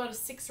to feel about a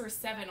 6 or a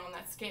 7 on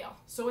that scale.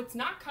 So it's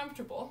not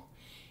comfortable.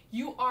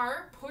 You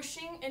are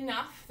pushing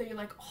enough that you're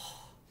like,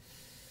 oh,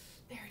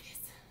 there it is.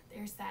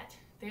 There's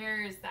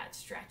that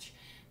stretch.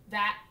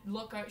 That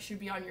look should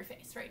be on your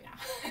face right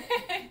now.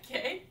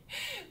 Okay,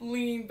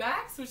 leaning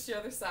back, switch to the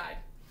other side.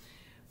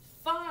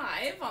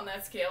 5 on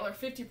that scale, or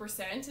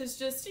 50%, is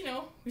just,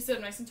 we sit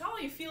up nice and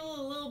tall, you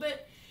feel a little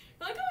bit,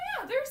 you're like,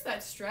 oh yeah, there's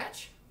that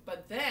stretch.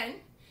 But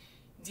then,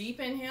 deep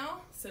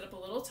inhale, sit up a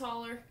little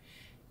taller,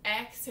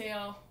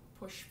 exhale,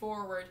 push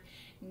forward.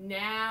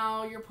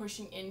 Now you're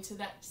pushing into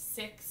that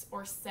 6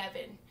 or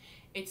 7.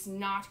 It's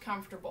not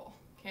comfortable,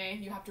 okay?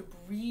 You have to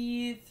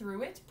breathe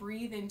through it,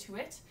 breathe into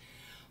it,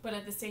 but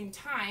at the same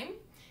time,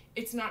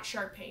 it's not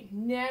sharp pain.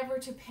 Never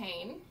to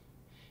pain.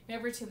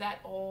 Never to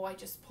that, oh, I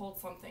just pulled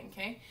something,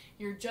 okay?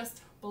 You're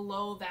just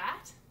below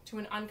that to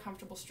an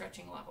uncomfortable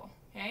stretching level,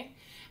 okay?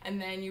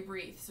 And then you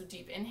breathe. So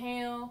deep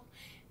inhale,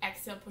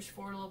 exhale, push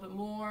forward a little bit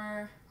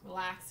more,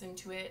 relax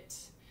into it.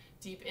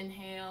 Deep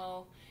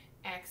inhale,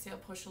 exhale,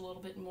 push a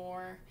little bit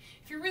more.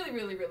 If you're really,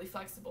 really, really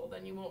flexible,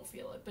 then you won't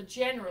feel it. But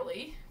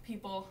generally,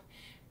 people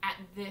at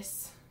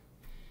this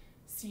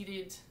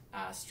seated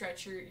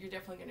stretch, you're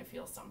definitely gonna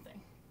feel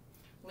something.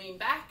 Lean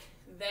back,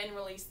 then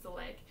release the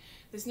leg.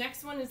 This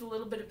next one is a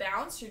little bit of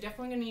balance. You're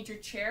definitely gonna need your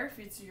chair. If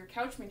it's your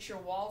couch, make sure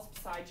a wall's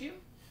beside you.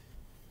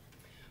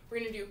 We're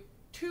gonna do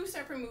 2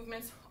 separate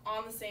movements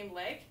on the same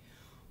leg.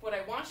 What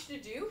I want you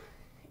to do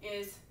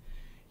is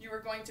you are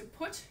going to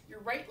put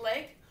your right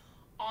leg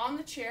on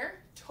the chair,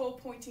 toe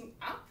pointing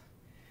up.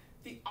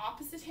 The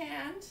opposite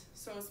hand,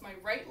 so it's my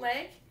right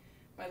leg,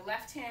 my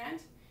left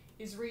hand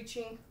is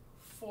reaching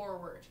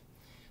forward.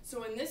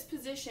 So in this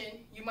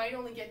position, you might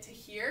only get to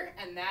here,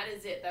 and that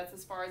is it. That's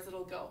as far as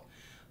it'll go.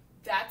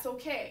 That's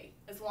okay,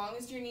 as long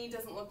as your knee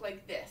doesn't look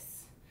like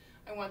this.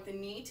 I want the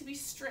knee to be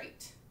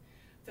straight,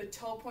 the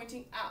toe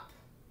pointing up.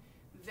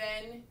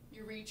 Then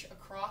you reach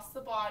across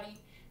the body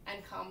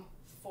and come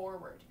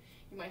forward.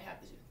 You might have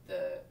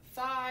the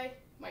thigh,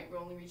 might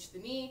only reach the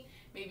knee,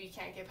 maybe you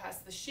can't get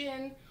past the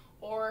shin,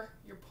 or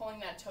you're pulling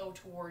that toe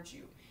towards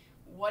you.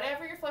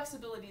 Whatever your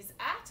flexibility is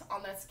at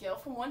on that scale,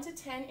 from 1 to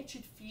 10, it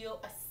should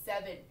feel a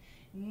 7.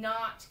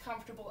 Not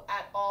comfortable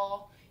at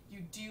all.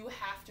 You do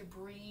have to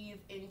breathe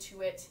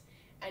into it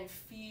and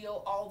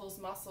feel all those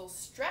muscles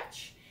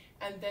stretch,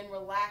 and then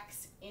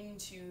relax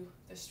into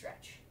the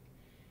stretch.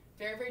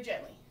 Very, very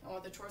gently. I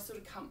want the torso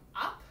to come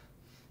up.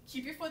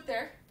 Keep your foot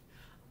there.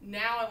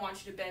 Now I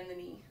want you to bend the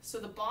knee. So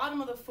the bottom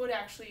of the foot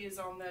actually is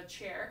on the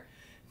chair.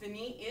 The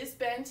knee is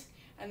bent,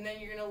 and then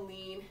you're gonna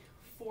lean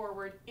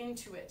forward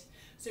into it.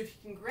 So if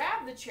you can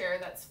grab the chair,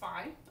 that's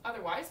fine.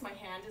 Otherwise, my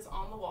hand is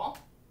on the wall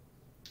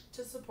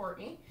to support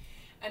me.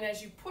 And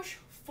as you push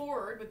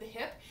forward with the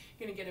hip,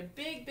 you're gonna get a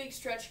big, big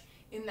stretch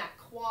in that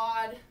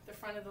quad, the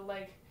front of the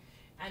leg,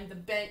 and the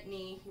bent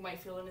knee. You might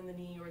feel it in the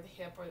knee or the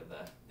hip or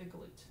the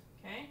glute,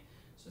 okay?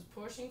 So just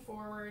pushing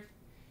forward,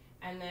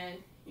 and then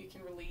you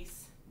can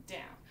release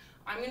down.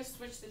 I'm gonna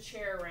switch the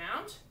chair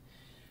around.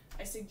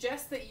 I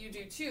suggest that you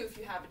do too if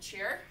you have a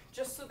chair,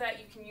 just so that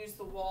you can use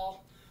the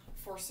wall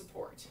for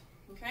support,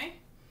 okay?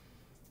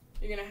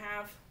 You're gonna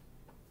have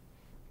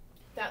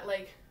that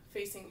leg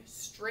facing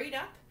straight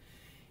up.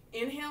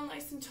 Inhale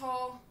nice and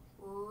tall,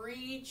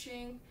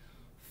 reaching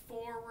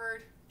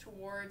forward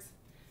towards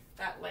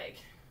that leg.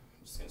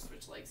 I'm just gonna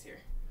switch legs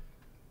here.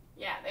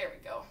 Yeah, there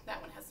we go.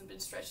 That one hasn't been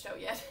stretched out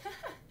yet.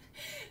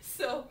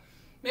 So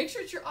make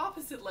sure it's your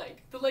opposite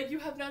leg. The leg you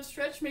have not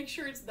stretched, make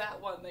sure it's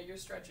that one that you're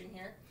stretching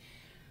here.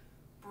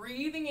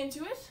 breathing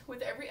into it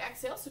with every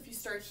exhale. So if you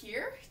start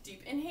here,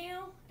 deep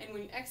inhale, and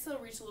when you exhale,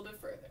 reach a little bit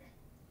further.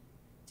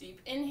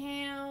 Deep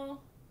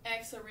inhale,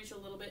 exhale, reach a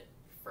little bit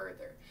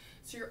further.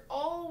 So you're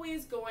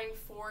always going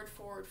forward,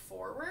 forward,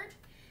 forward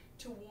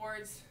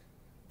towards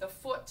the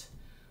foot,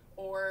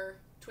 or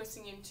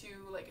twisting into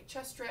like a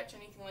chest stretch,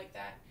 anything like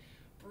that.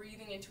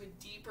 Breathing into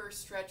a deeper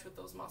stretch with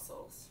those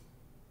muscles.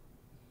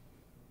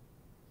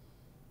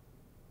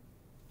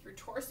 Your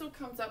torso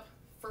comes up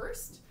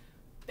first.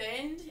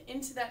 Bend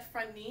into that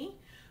front knee.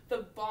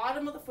 The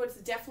bottom of the foot is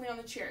definitely on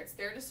the chair. It's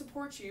there to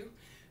support you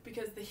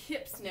because the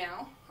hips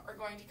now are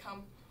going to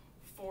come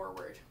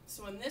forward.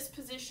 So in this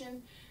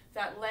position,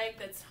 that leg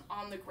that's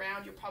on the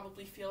ground, you'll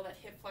probably feel that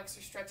hip flexor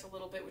stretch a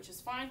little bit, which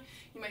is fine.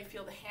 You might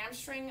feel the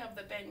hamstring of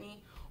the bent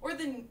knee or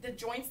the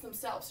joints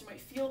themselves. You might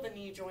feel the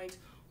knee joint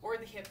or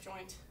the hip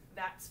joint.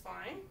 That's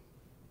fine.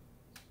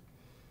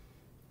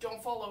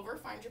 Don't fall over.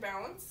 Find your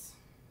balance.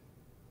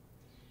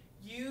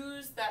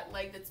 Use that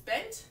leg that's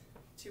bent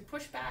to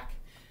push back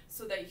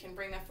so that you can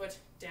bring that foot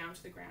down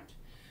to the ground.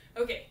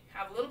 Okay,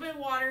 have a little bit of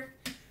water.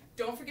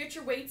 Don't forget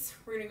your weights.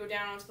 We're going to go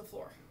down onto the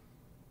floor.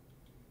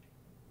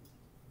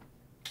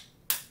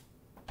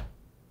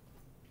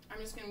 I'm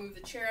just going to move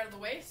the chair out of the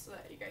way so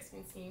that you guys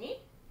can see me.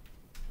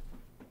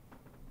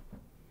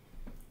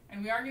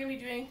 And we are going to be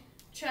doing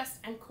chest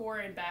and core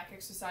and back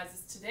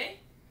exercises today.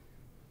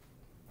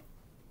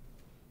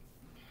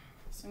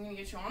 So I'm going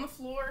to get you on the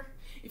floor.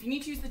 If you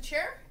need to use the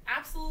chair,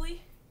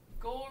 absolutely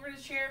go over to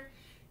the chair.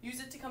 Use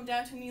it to come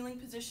down to a kneeling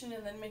position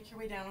and then make your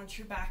way down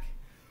onto your back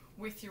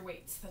with your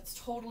weights. That's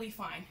totally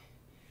fine.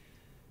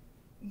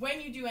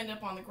 When you do end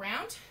up on the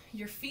ground,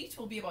 your feet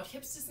will be about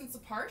hips distance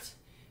apart,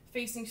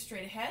 facing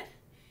straight ahead.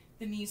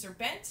 The knees are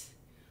bent.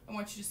 I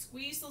want you to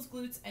squeeze those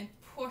glutes and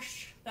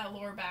push that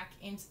lower back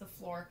into the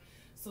floor.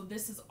 So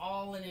this is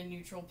all in a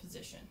neutral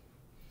position.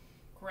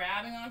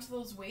 Grabbing onto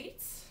those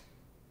weights.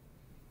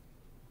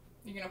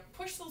 You're going to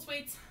push those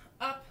weights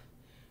up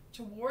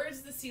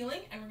towards the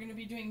ceiling, and we're going to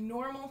be doing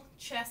normal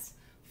chest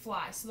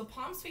fly. So the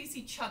palms face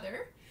each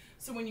other.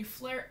 So when you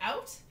flare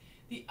out,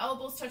 the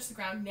elbows touch the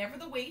ground, never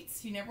the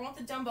weights. You never want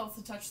the dumbbells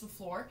to touch the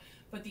floor,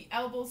 but the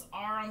elbows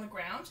are on the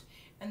ground,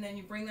 and then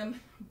you bring them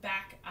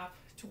back up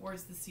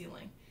towards the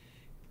ceiling.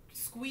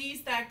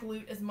 Squeeze that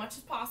glute as much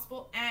as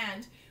possible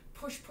and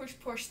push, push,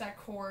 push that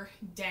core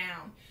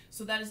down.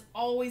 So that is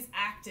always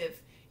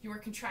active. You are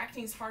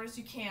contracting as hard as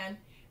you can,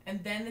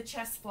 and then the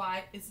chest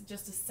fly is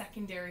just a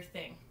secondary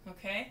thing,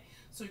 okay?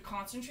 So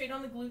concentrate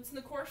on the glutes and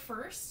the core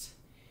first,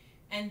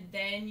 and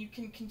then you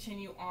can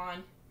continue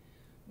on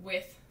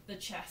with the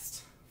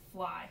chest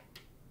fly.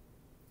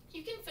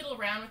 You can fiddle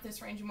around with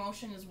this range of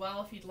motion as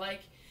well if you'd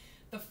like.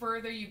 The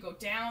further you go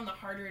down, the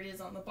harder it is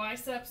on the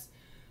biceps,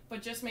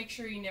 but just make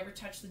sure you never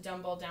touch the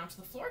dumbbell down to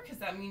the floor because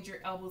that means your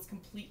elbow is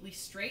completely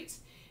straight,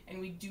 and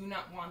we do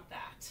not want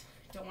that.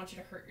 Don't want you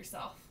to hurt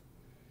yourself.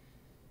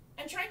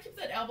 And try and keep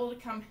that elbow to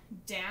come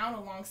down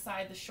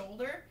alongside the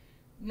shoulder,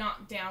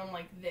 not down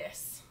like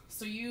this.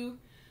 So you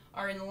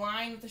are in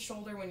line with the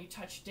shoulder when you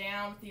touch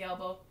down with the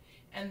elbow,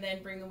 and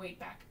then bring the weight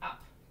back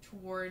up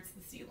towards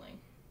the ceiling.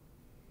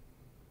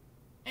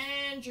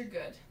 And you're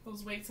good.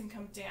 Those weights can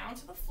come down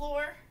to the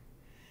floor.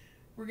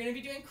 We're going to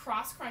be doing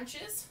cross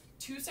crunches,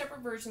 2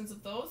 separate versions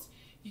of those.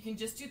 You can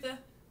just do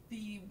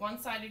the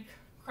one-sided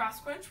cross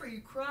crunch where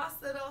you cross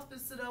that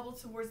opposite elbow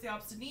towards the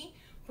opposite knee,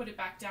 put it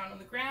back down on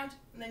the ground,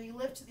 and then you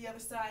lift to the other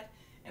side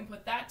and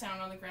put that down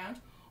on the ground.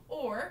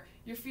 Or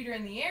your feet are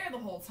in the air the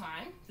whole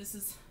time. This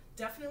is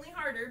definitely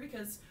harder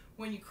because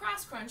when you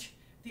cross crunch,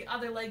 the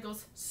other leg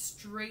goes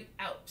straight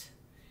out,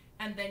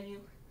 and then you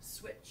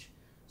switch.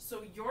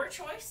 So your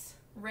choice.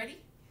 Ready,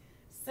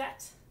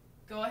 set,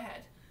 go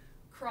ahead.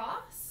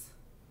 Cross,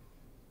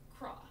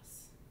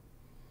 cross,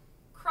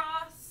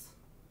 cross,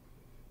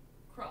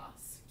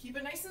 cross. Keep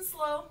it nice and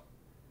slow.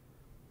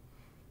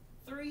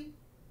 3,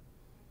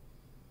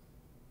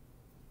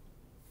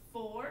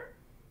 4,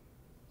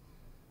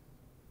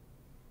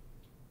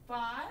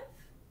 5,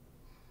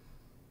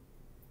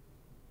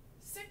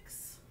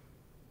 6,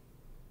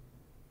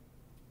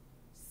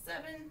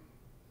 7.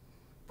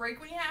 Break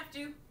when you have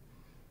to.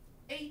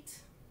 8,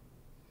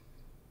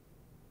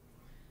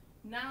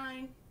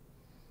 9,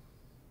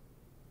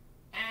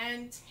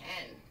 and 10.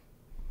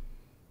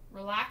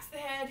 Relax the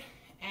head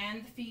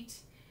and the feet.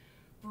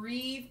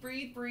 Breathe,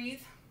 breathe,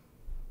 breathe.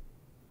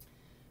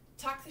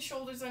 Tuck the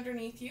shoulders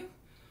underneath you.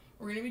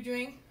 We're going to be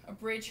doing a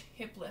bridge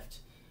hip lift.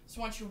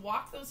 So I want you to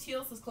walk those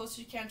heels as close as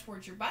you can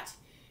towards your butt.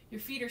 Your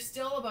feet are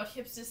still about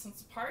hips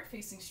distance apart,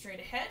 facing straight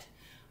ahead.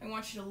 I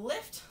want you to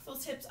lift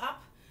those hips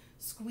up,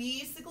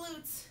 squeeze the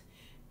glutes,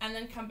 and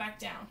then come back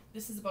down.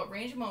 This is about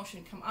range of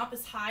motion. Come up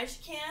as high as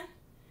you can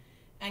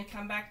and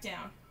come back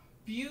down.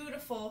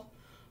 Beautiful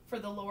for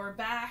the lower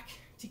back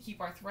to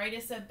keep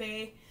arthritis at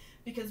bay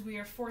because we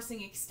are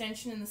forcing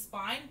extension in the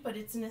spine, but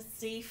it's in a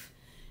safe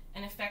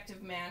and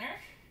effective manner.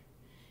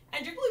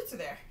 And your glutes are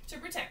there to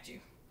protect you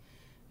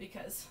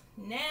because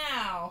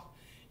now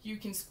you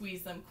can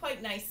squeeze them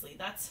quite nicely.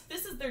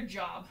 This is their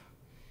job,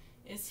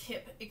 is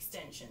hip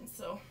extension.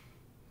 So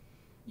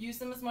use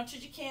them as much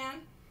as you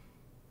can.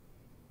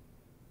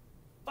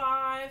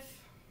 5,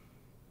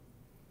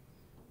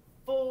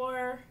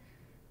 4,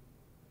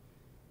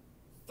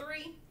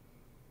 3,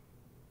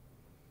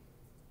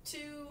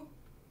 2,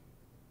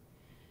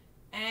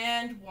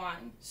 and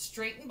 1.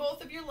 Straighten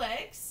both of your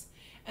legs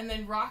and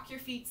then rock your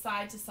feet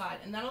side to side,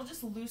 and that'll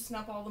just loosen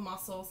up all the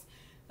muscles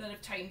that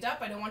have tightened up.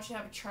 I don't want you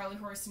to have a Charlie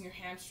horse in your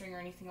hamstring or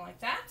anything like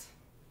that.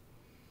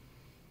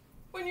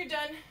 When you're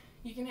done,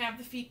 you can have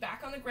the feet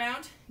back on the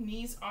ground,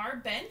 knees are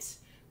bent,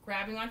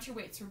 grabbing onto your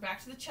weight. So we're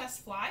back to the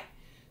chest fly.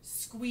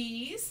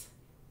 Squeeze,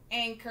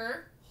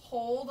 anchor,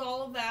 hold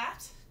all of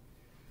that.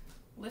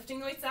 Lifting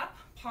the weights up,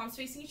 palms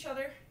facing each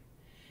other,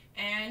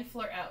 and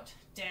flare out.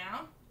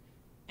 Down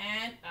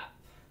and up.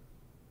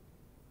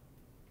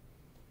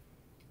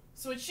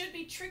 So it should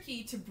be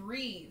tricky to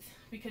breathe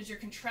because you're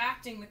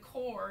contracting the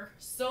core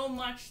so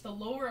much, the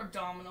lower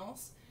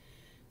abdominals,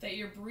 that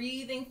you're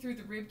breathing through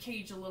the rib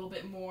cage a little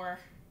bit more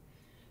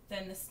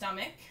than the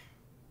stomach.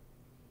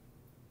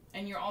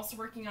 And you're also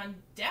working on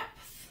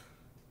depth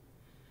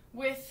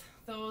with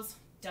those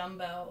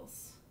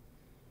dumbbells.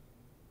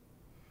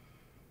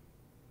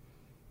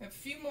 A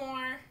few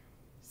more,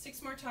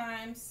 6 more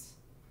times.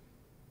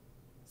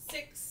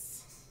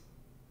 6,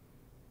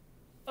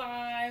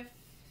 5,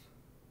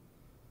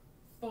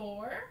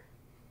 4,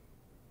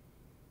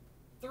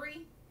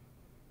 3,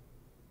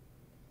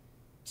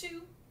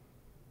 2,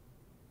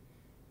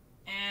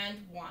 and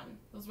 1.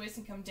 Those weights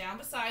can come down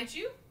beside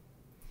you.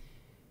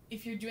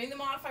 If you're doing the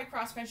modified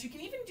cross crunch, you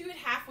can even do it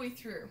halfway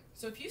through.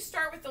 So if you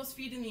start with those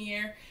feet in the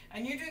air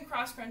and you're doing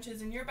cross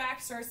crunches and your back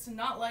starts to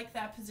not like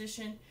that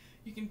position,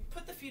 you can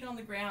put the feet on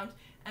the ground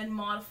and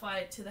modify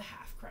it to the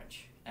half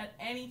crunch at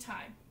any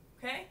time.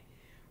 Okay?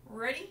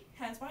 Ready?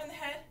 Hands behind the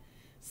head.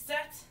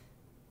 Set.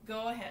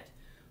 Go ahead.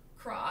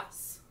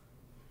 Cross.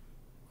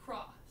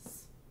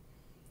 Cross.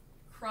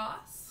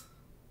 Cross.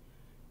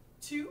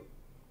 2,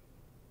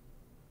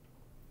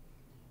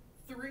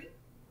 3,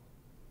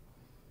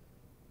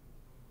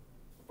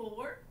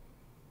 4,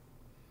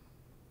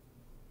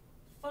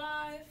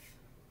 5,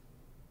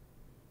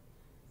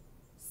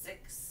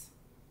 6,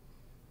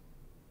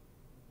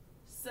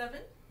 7,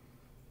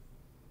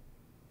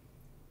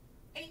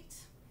 8,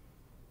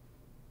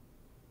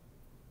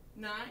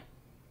 9,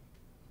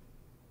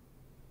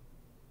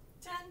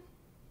 10,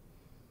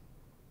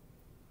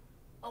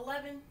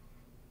 11,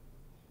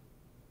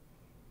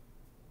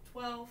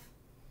 12,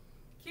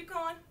 keep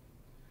going,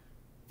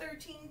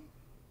 13,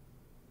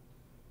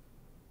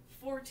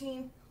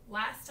 14,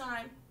 last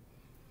time,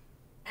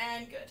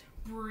 and good.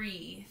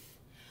 Breathe.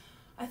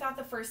 I thought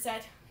the first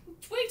set,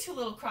 way too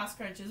little cross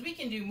crunches. We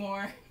can do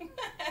more.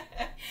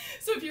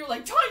 So if you were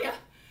like, Tanya,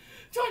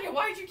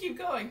 why did you keep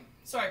going?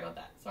 Sorry about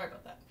that. Sorry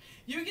about that.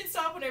 You can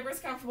stop whenever it's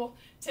comfortable,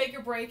 take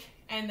a break,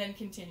 and then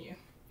continue.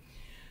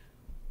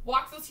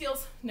 Walk those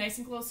heels nice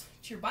and close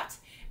to your butt,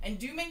 and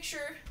do make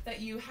sure that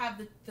you have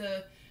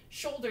the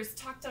shoulders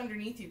tucked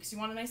underneath you because you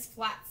want a nice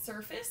flat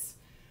surface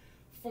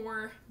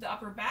for the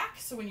upper back.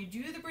 So when you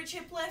do the bridge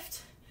hip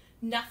lift,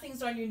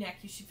 nothing's on your neck.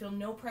 You should feel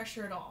no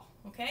pressure at all,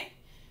 okay?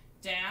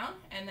 Down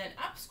and then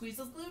up, squeeze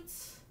those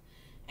glutes,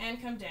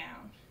 and come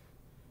down.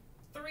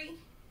 3,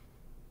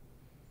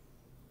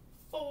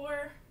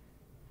 4,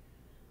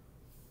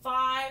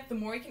 5. The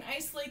more you can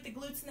isolate the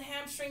glutes and the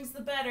hamstrings,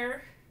 the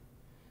better.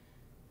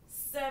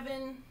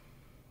 7,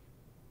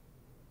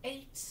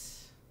 8,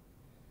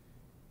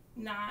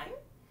 9,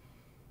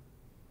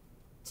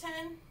 10,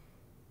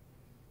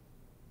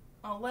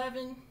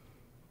 11,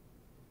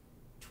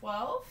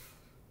 12,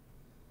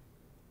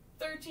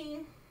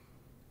 13,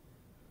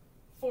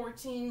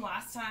 14,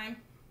 last time,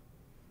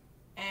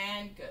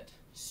 and good.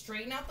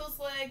 Straighten out those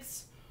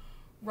legs,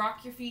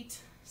 rock your feet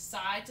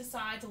side to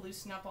side to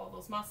loosen up all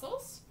those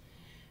muscles,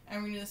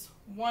 and we're going to do this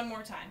one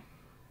more time.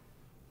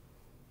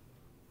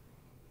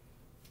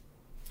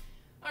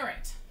 All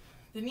right,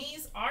 the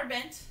knees are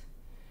bent,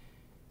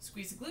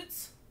 squeeze the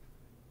glutes,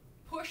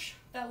 push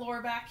that lower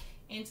back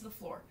into the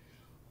floor.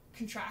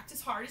 Contract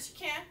as hard as you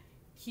can,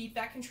 keep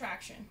that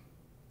contraction.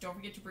 Don't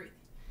forget to breathe.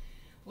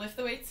 Lift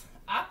the weights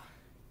up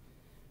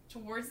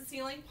towards the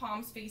ceiling,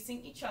 palms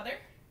facing each other,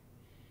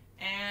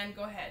 and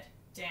go ahead.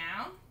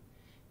 Down,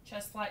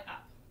 chest fly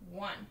up.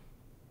 1,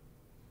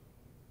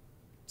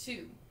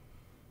 2,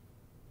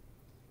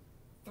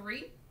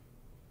 3,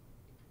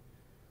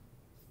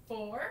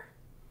 4,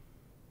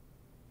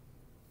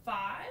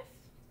 5,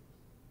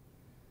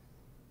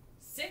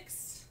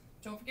 6,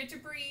 don't forget to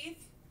breathe.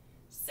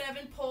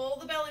 7, pull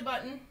the belly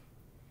button.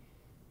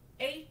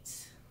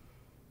 8,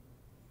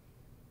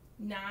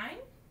 9,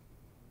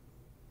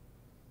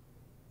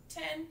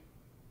 10,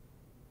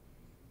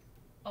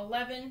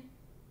 11,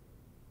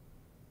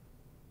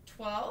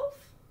 12,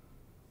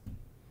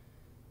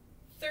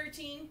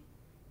 13,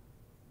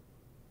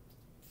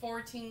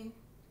 14,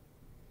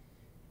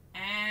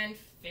 and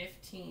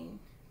 15.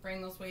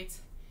 Bring those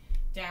weights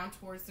down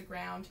towards the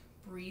ground,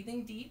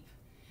 breathing deep.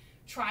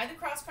 Try the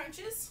cross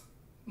crunches,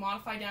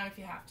 modify down if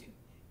you have to.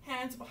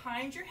 Hands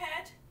behind your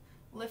head,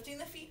 lifting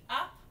the feet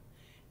up,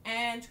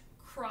 and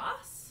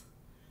cross,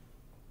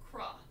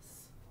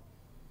 cross,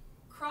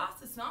 cross.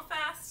 It's not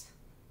fast,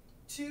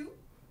 2,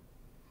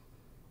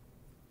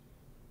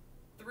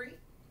 3,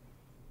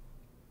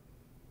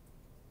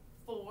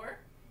 4,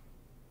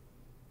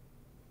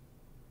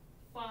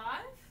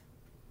 5,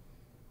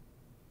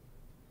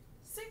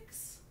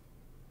 6,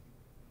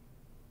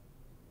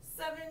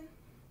 7,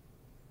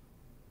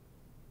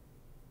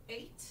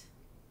 8,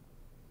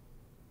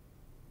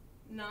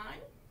 9,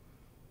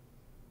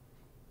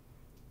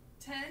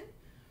 10.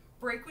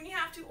 Break when you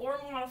have to or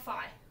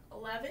modify.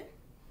 11,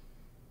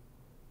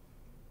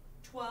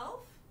 12,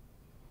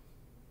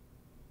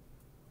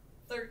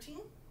 13,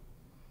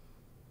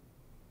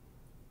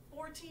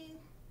 14,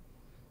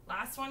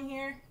 last one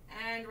here,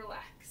 and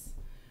relax.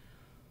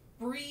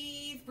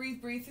 Breathe,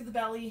 breathe, breathe through the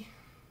belly.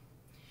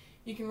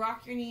 You can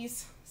rock your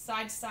knees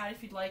side to side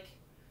if you'd like,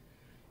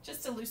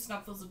 just to loosen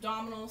up those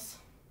abdominals.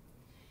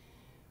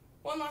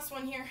 One last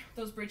one here,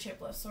 those bridge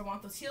hip lifts. So I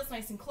want those heels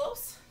nice and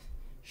close,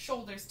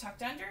 shoulders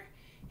tucked under,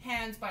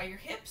 hands by your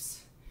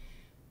hips.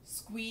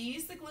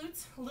 Squeeze the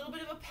glutes, a little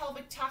bit of a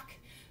pelvic tuck.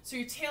 So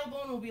your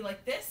tailbone will be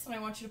like this, and I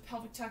want you to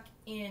pelvic tuck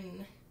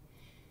in.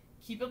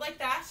 Keep it like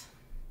that.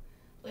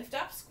 Lift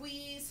up,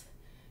 squeeze,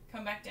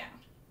 come back down.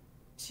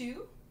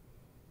 2,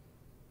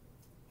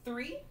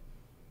 3,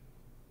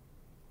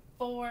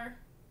 4,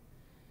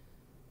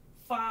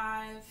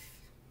 5,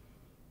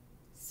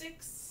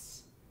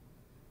 6,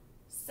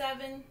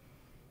 7,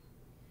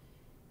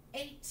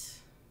 8,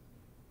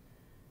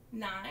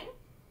 9,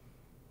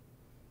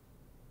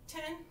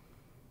 10,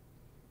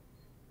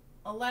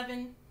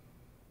 11,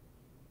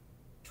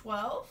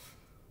 12,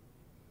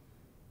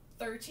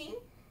 13,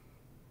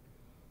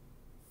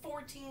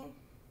 14,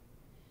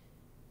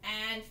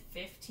 and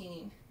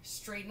 15.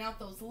 Straighten out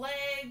those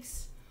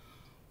legs.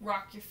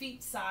 Rock your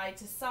feet side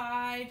to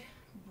side.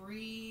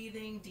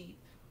 Breathing deep.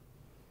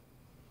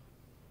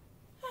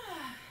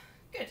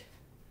 Good.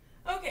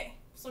 Okay,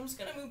 so I'm just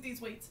going to move these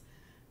weights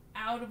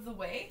out of the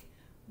way.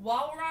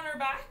 While we're on our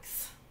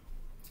backs,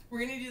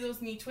 we're going to do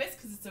those knee twists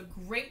because it's a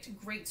great,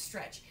 great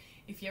stretch.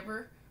 If you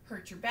ever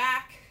hurt your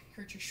back,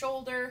 hurt your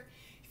shoulder,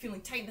 you're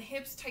feeling tight in the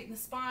hips, tight in the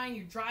spine,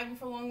 you're driving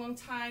for a long, long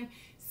time,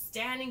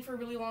 standing for a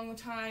really long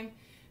time,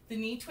 the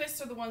knee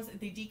twists are the ones that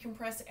they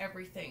decompress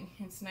everything.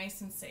 It's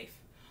nice and safe.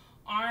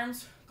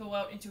 Arms go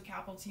out into a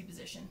capital T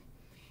position.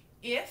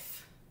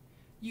 If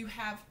you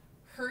have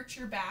hurt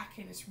your back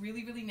and it's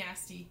really, really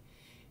nasty,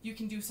 you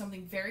can do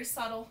something very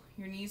subtle.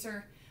 Your knees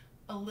are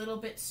a little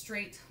bit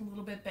straight, a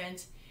little bit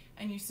bent,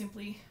 and you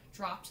simply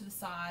drop to the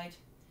side,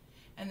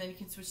 and then you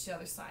can switch to the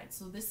other side.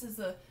 So this is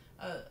a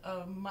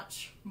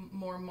much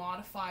more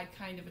modified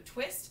kind of a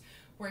twist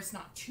where it's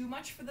not too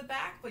much for the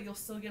back, but you'll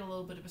still get a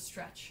little bit of a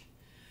stretch.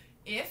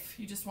 If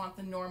you just want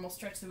the normal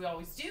stretch that we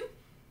always do,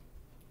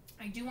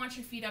 I do want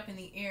your feet up in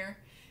the air.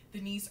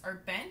 The knees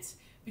are bent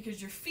because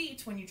your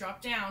feet, when you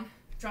drop down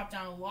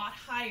a lot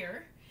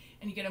higher,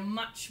 and you get a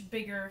much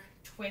bigger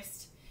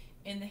twist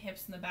in the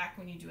hips and the back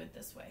when you do it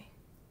this way.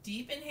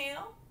 Deep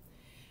inhale,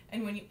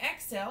 and when you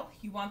exhale,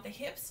 you want the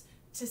hips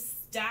to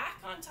stack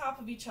on top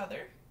of each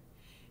other,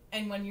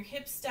 and when your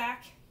hips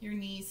stack, your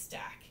knees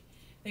stack.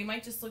 They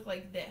might just look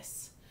like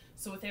this.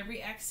 So with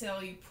every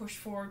exhale, you push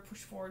forward, push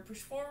forward, push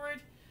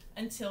forward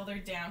until they're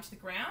down to the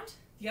ground.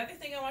 The other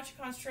thing I want you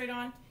to concentrate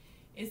on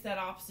is that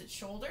opposite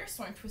shoulder.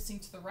 So I'm twisting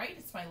to the right.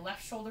 It's my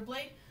left shoulder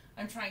blade.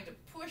 I'm trying to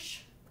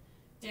push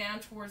down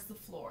towards the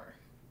floor.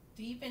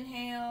 Deep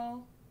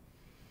inhale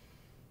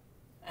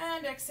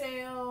and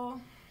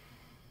exhale.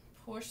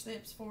 Push the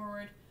hips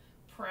forward.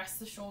 Press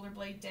the shoulder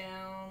blade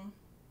down.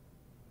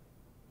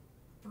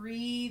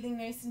 Breathing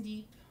nice and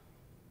deep.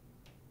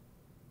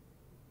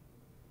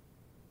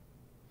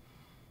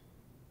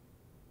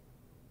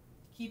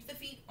 Keep the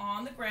feet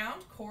on the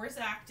ground, core is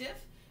active.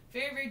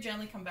 Very, very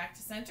gently come back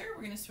to center.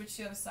 We're going to switch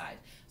to the other side.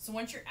 So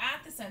once you're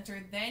at the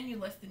center, then you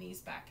lift the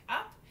knees back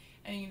up,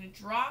 and you're going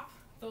to drop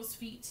those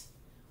feet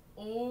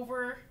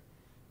over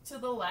to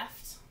the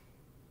left.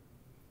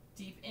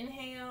 Deep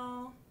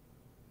inhale.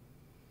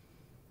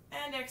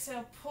 And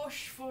exhale,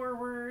 push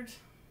forward.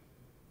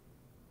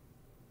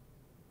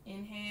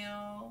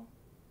 Inhale.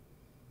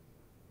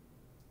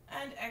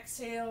 And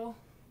exhale.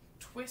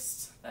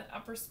 Twist that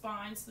upper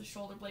spine so the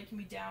shoulder blade can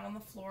be down on the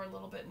floor a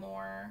little bit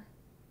more.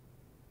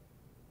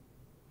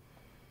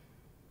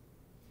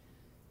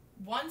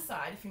 One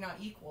side, if you're not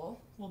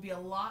equal, will be a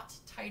lot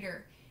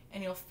tighter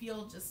and you'll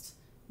feel just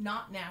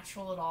not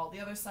natural at all. The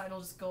other side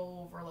will just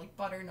go over like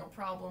butter, no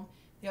problem.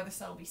 The other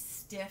side will be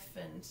stiff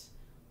and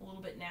a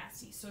little bit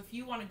nasty. So if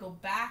you want to go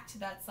back to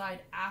that side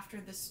after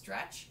this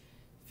stretch,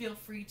 feel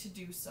free to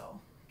do so.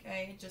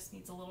 Okay, it just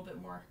needs a little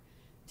bit more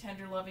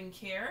tender, loving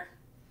care.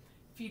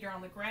 Feet are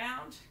on the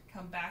ground,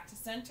 come back to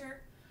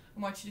center. I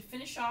want you to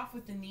finish off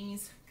with the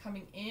knees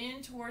coming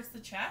in towards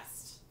the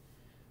chest.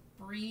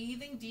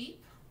 Breathing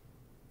deep.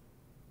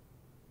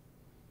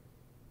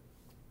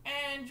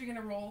 And you're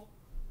gonna roll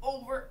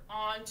over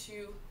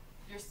onto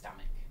your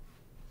stomach.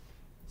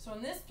 So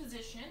in this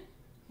position,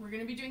 we're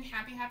gonna be doing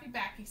happy, happy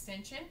back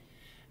extension.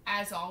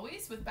 As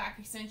always, with back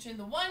extension,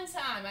 the one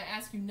time I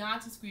ask you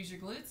not to squeeze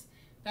your glutes,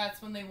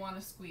 that's when they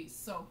wanna squeeze.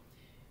 So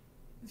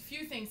A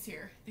few things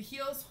here. The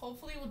heels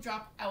hopefully will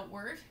drop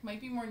outward. Might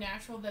be more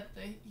natural that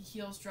the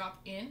heels drop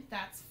in.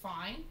 That's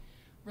fine.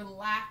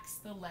 Relax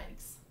the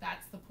legs.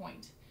 That's the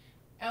point.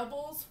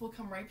 Elbows will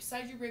come right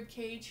beside your rib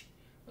cage.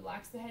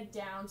 Relax the head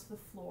down to the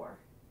floor.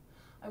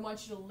 I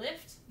want you to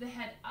lift the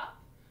head up,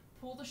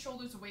 pull the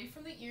shoulders away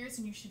from the ears,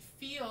 and you should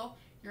feel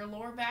your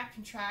lower back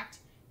contract,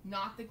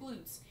 not the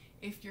glutes.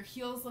 If your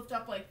heels lift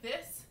up like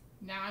this,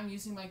 now I'm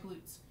using my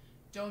glutes.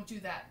 Don't do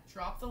that.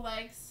 Drop the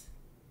legs,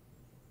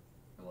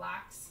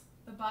 relax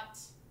the butt,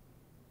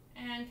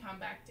 and come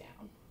back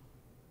down.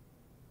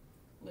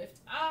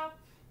 Lift up,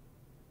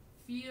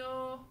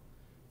 feel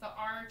the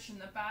arch in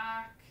the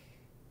back,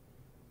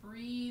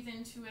 breathe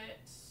into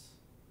it,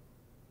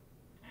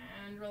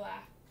 and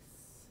relax.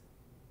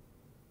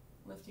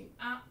 Lifting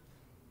up,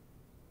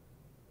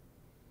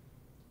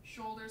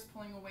 shoulders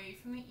pulling away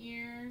from the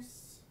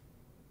ears,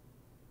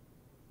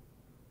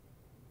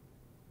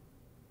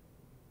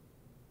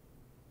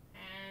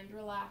 and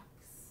relax.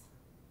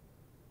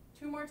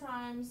 2 more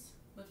times,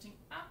 lifting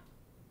up,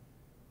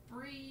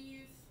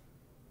 breathe,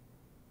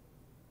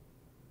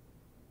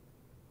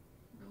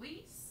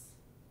 release,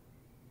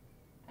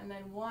 and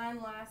then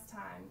one last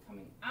time,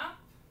 coming up,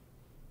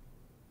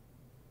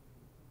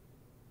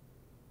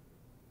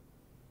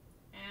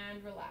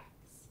 and relax.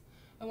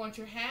 I want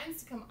your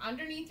hands to come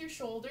underneath your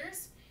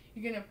shoulders.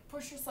 You're gonna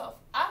push yourself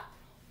up,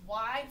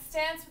 wide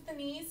stance with the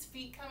knees,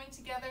 feet coming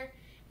together,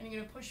 and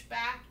you're gonna push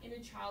back into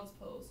child's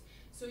pose.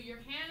 So your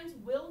hands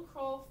will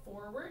crawl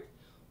forward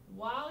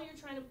while you're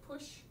trying to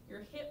push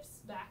your hips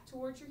back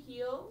towards your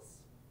heels.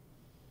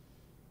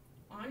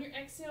 On your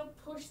exhale,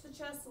 push the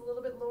chest a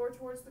little bit lower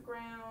towards the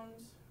ground.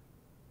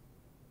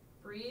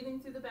 Breathing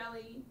through the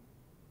belly.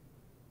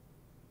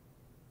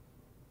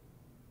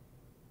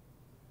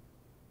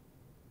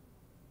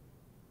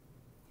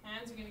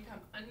 Hands are going to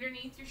come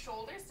underneath your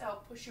shoulders to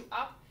help push you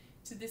up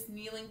to this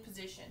kneeling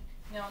position.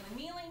 Now in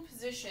the kneeling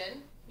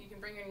position, you can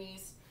bring your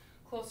knees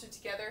closer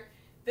together.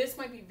 This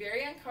might be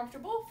very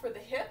uncomfortable for the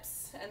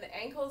hips and the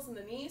ankles and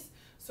the knees,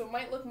 so it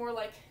might look more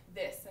like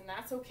this, and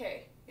that's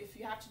okay. If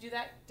you have to do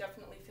that,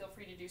 definitely feel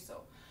free to do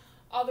so.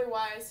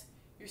 Otherwise,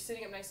 you're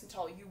sitting up nice and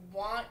tall. You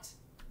want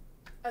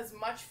as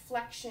much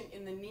flexion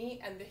in the knee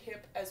and the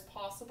hip as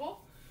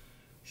possible.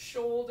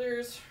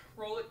 Shoulders,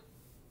 roll it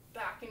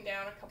back and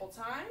down a couple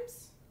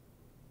times.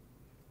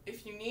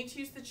 If you need to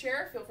use the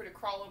chair, feel free to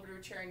crawl over to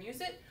a chair and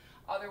use it.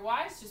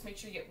 Otherwise, just make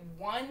sure you get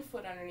one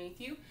foot underneath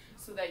you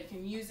so that you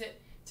can use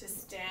it to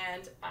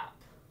stand up.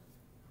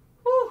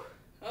 Whew.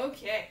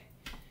 Okay.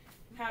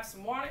 Have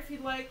some water if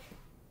you'd like.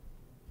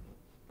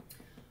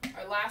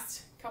 Our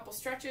last couple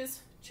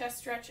stretches, chest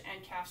stretch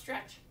and calf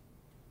stretch.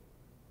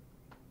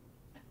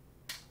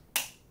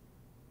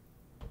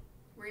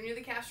 We're going to do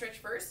the calf stretch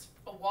first.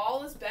 A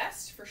wall is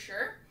best for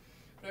sure,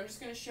 but I'm just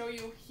going to show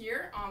you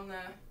here on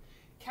the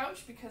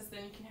couch because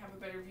then you can have a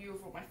better view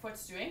of what my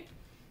foot's doing.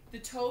 The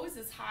toe is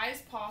as high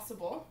as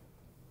possible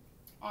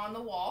on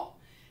the wall.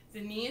 The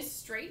knee is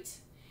straight,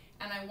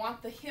 and I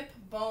want the hip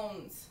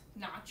bones,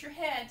 not your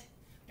head.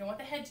 I don't want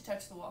the head to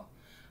touch the wall.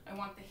 I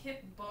want the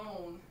hip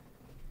bone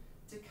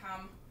to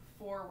come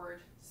forward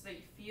so that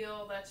you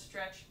feel that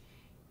stretch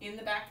in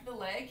the back of the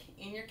leg,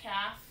 in your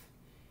calf,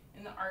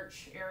 in the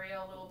arch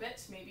area a little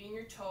bit, maybe in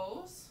your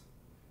toes.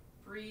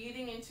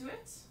 Breathing into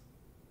it.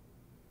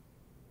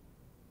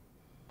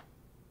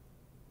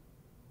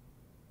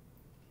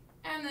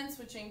 And then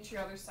switching to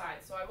your other side.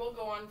 So I will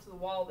go on to the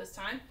wall this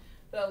time.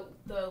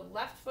 The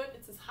left foot,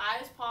 it's as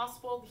high as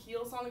possible, the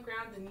heel's on the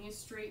ground, the knee is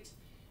straight,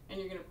 and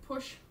you're gonna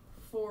push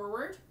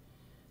forward,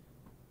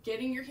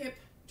 getting your hip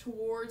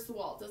towards the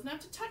wall. It doesn't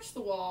have to touch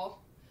the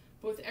wall,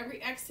 but with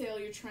every exhale,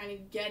 you're trying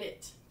to get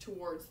it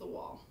towards the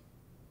wall.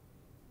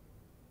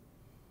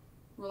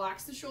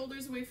 Relax the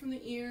shoulders away from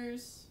the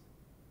ears.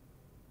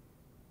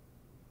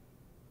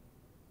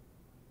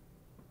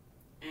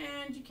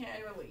 And you can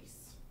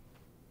release.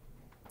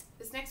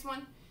 This next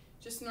one,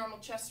 just a normal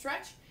chest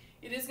stretch.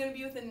 It is going to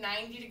be with a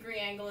 90-degree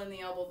angle in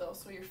the elbow though.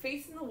 So you're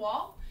facing the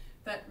wall.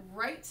 That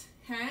right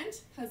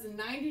hand has a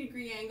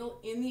 90-degree angle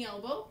in the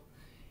elbow.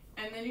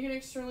 And then you're going to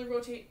externally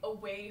rotate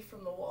away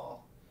from the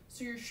wall.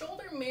 So your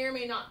shoulder may or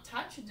may not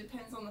touch. It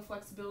depends on the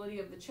flexibility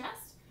of the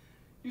chest.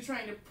 You're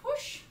trying to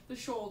push the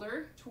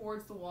shoulder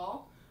towards the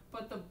wall,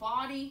 but the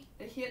body,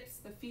 the hips,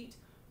 the feet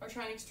are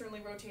trying to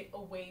externally rotate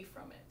away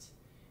from it.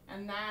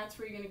 And that's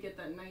where you're going to get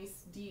that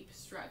nice deep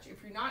stretch.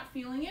 If you're not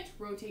feeling it,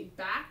 rotate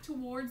back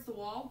towards the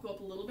wall, go up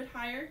a little bit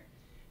higher,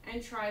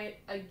 and try it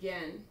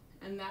again.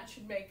 And that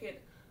should make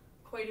it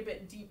quite a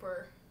bit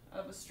deeper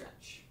of a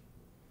stretch.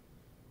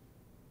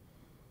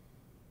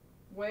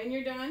 When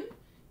you're done,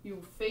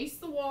 you face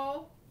the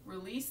wall,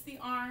 release the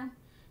arm,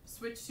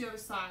 switch to the other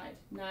side.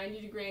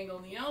 90-degree angle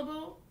in the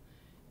elbow,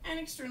 and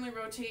externally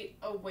rotate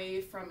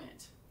away from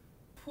it.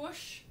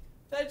 Push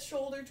that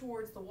shoulder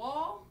towards the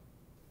wall.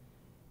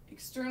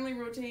 Externally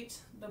rotate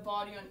the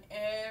body on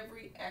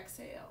every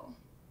exhale.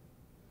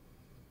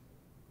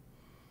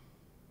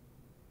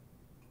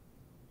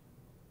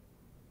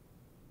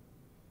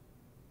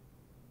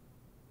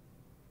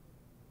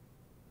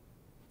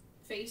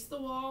 face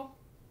the wall,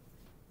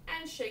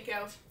 and shake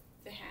out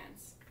the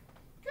hands.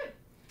 Good.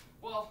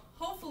 Well,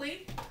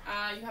 hopefully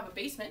you have a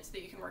basement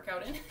that you can work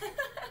out in.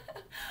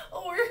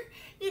 Or,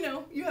 you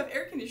know, you have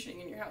air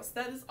conditioning in your house.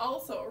 That is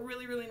also a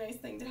really, really nice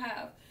thing to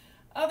have.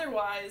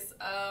 Otherwise,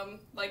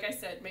 like I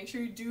said, make sure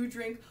you do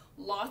drink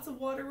lots of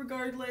water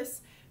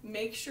regardless.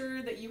 Make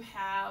sure that you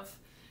have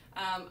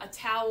a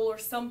towel or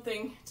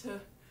something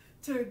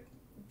to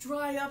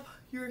dry up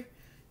your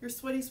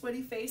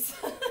sweaty face.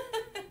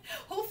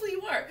 Hopefully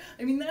you are.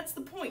 I mean, that's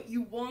the point.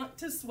 You want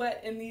to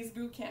sweat in these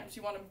boot camps.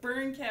 You want to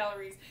burn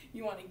calories,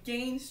 you want to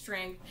gain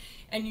strength,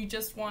 and you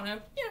just want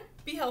to, you know,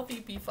 be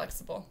healthy, be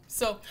flexible.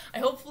 So I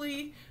hope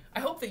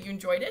that you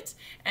enjoyed it,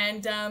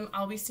 and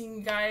I'll be seeing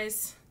you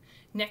guys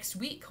next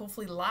week,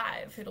 hopefully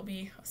live. It'll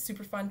be a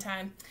super fun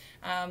time.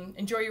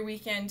 Enjoy your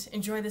weekend,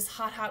 enjoy this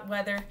hot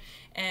weather,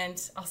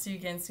 and I'll see you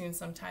again soon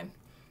sometime.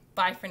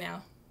 Bye for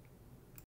now.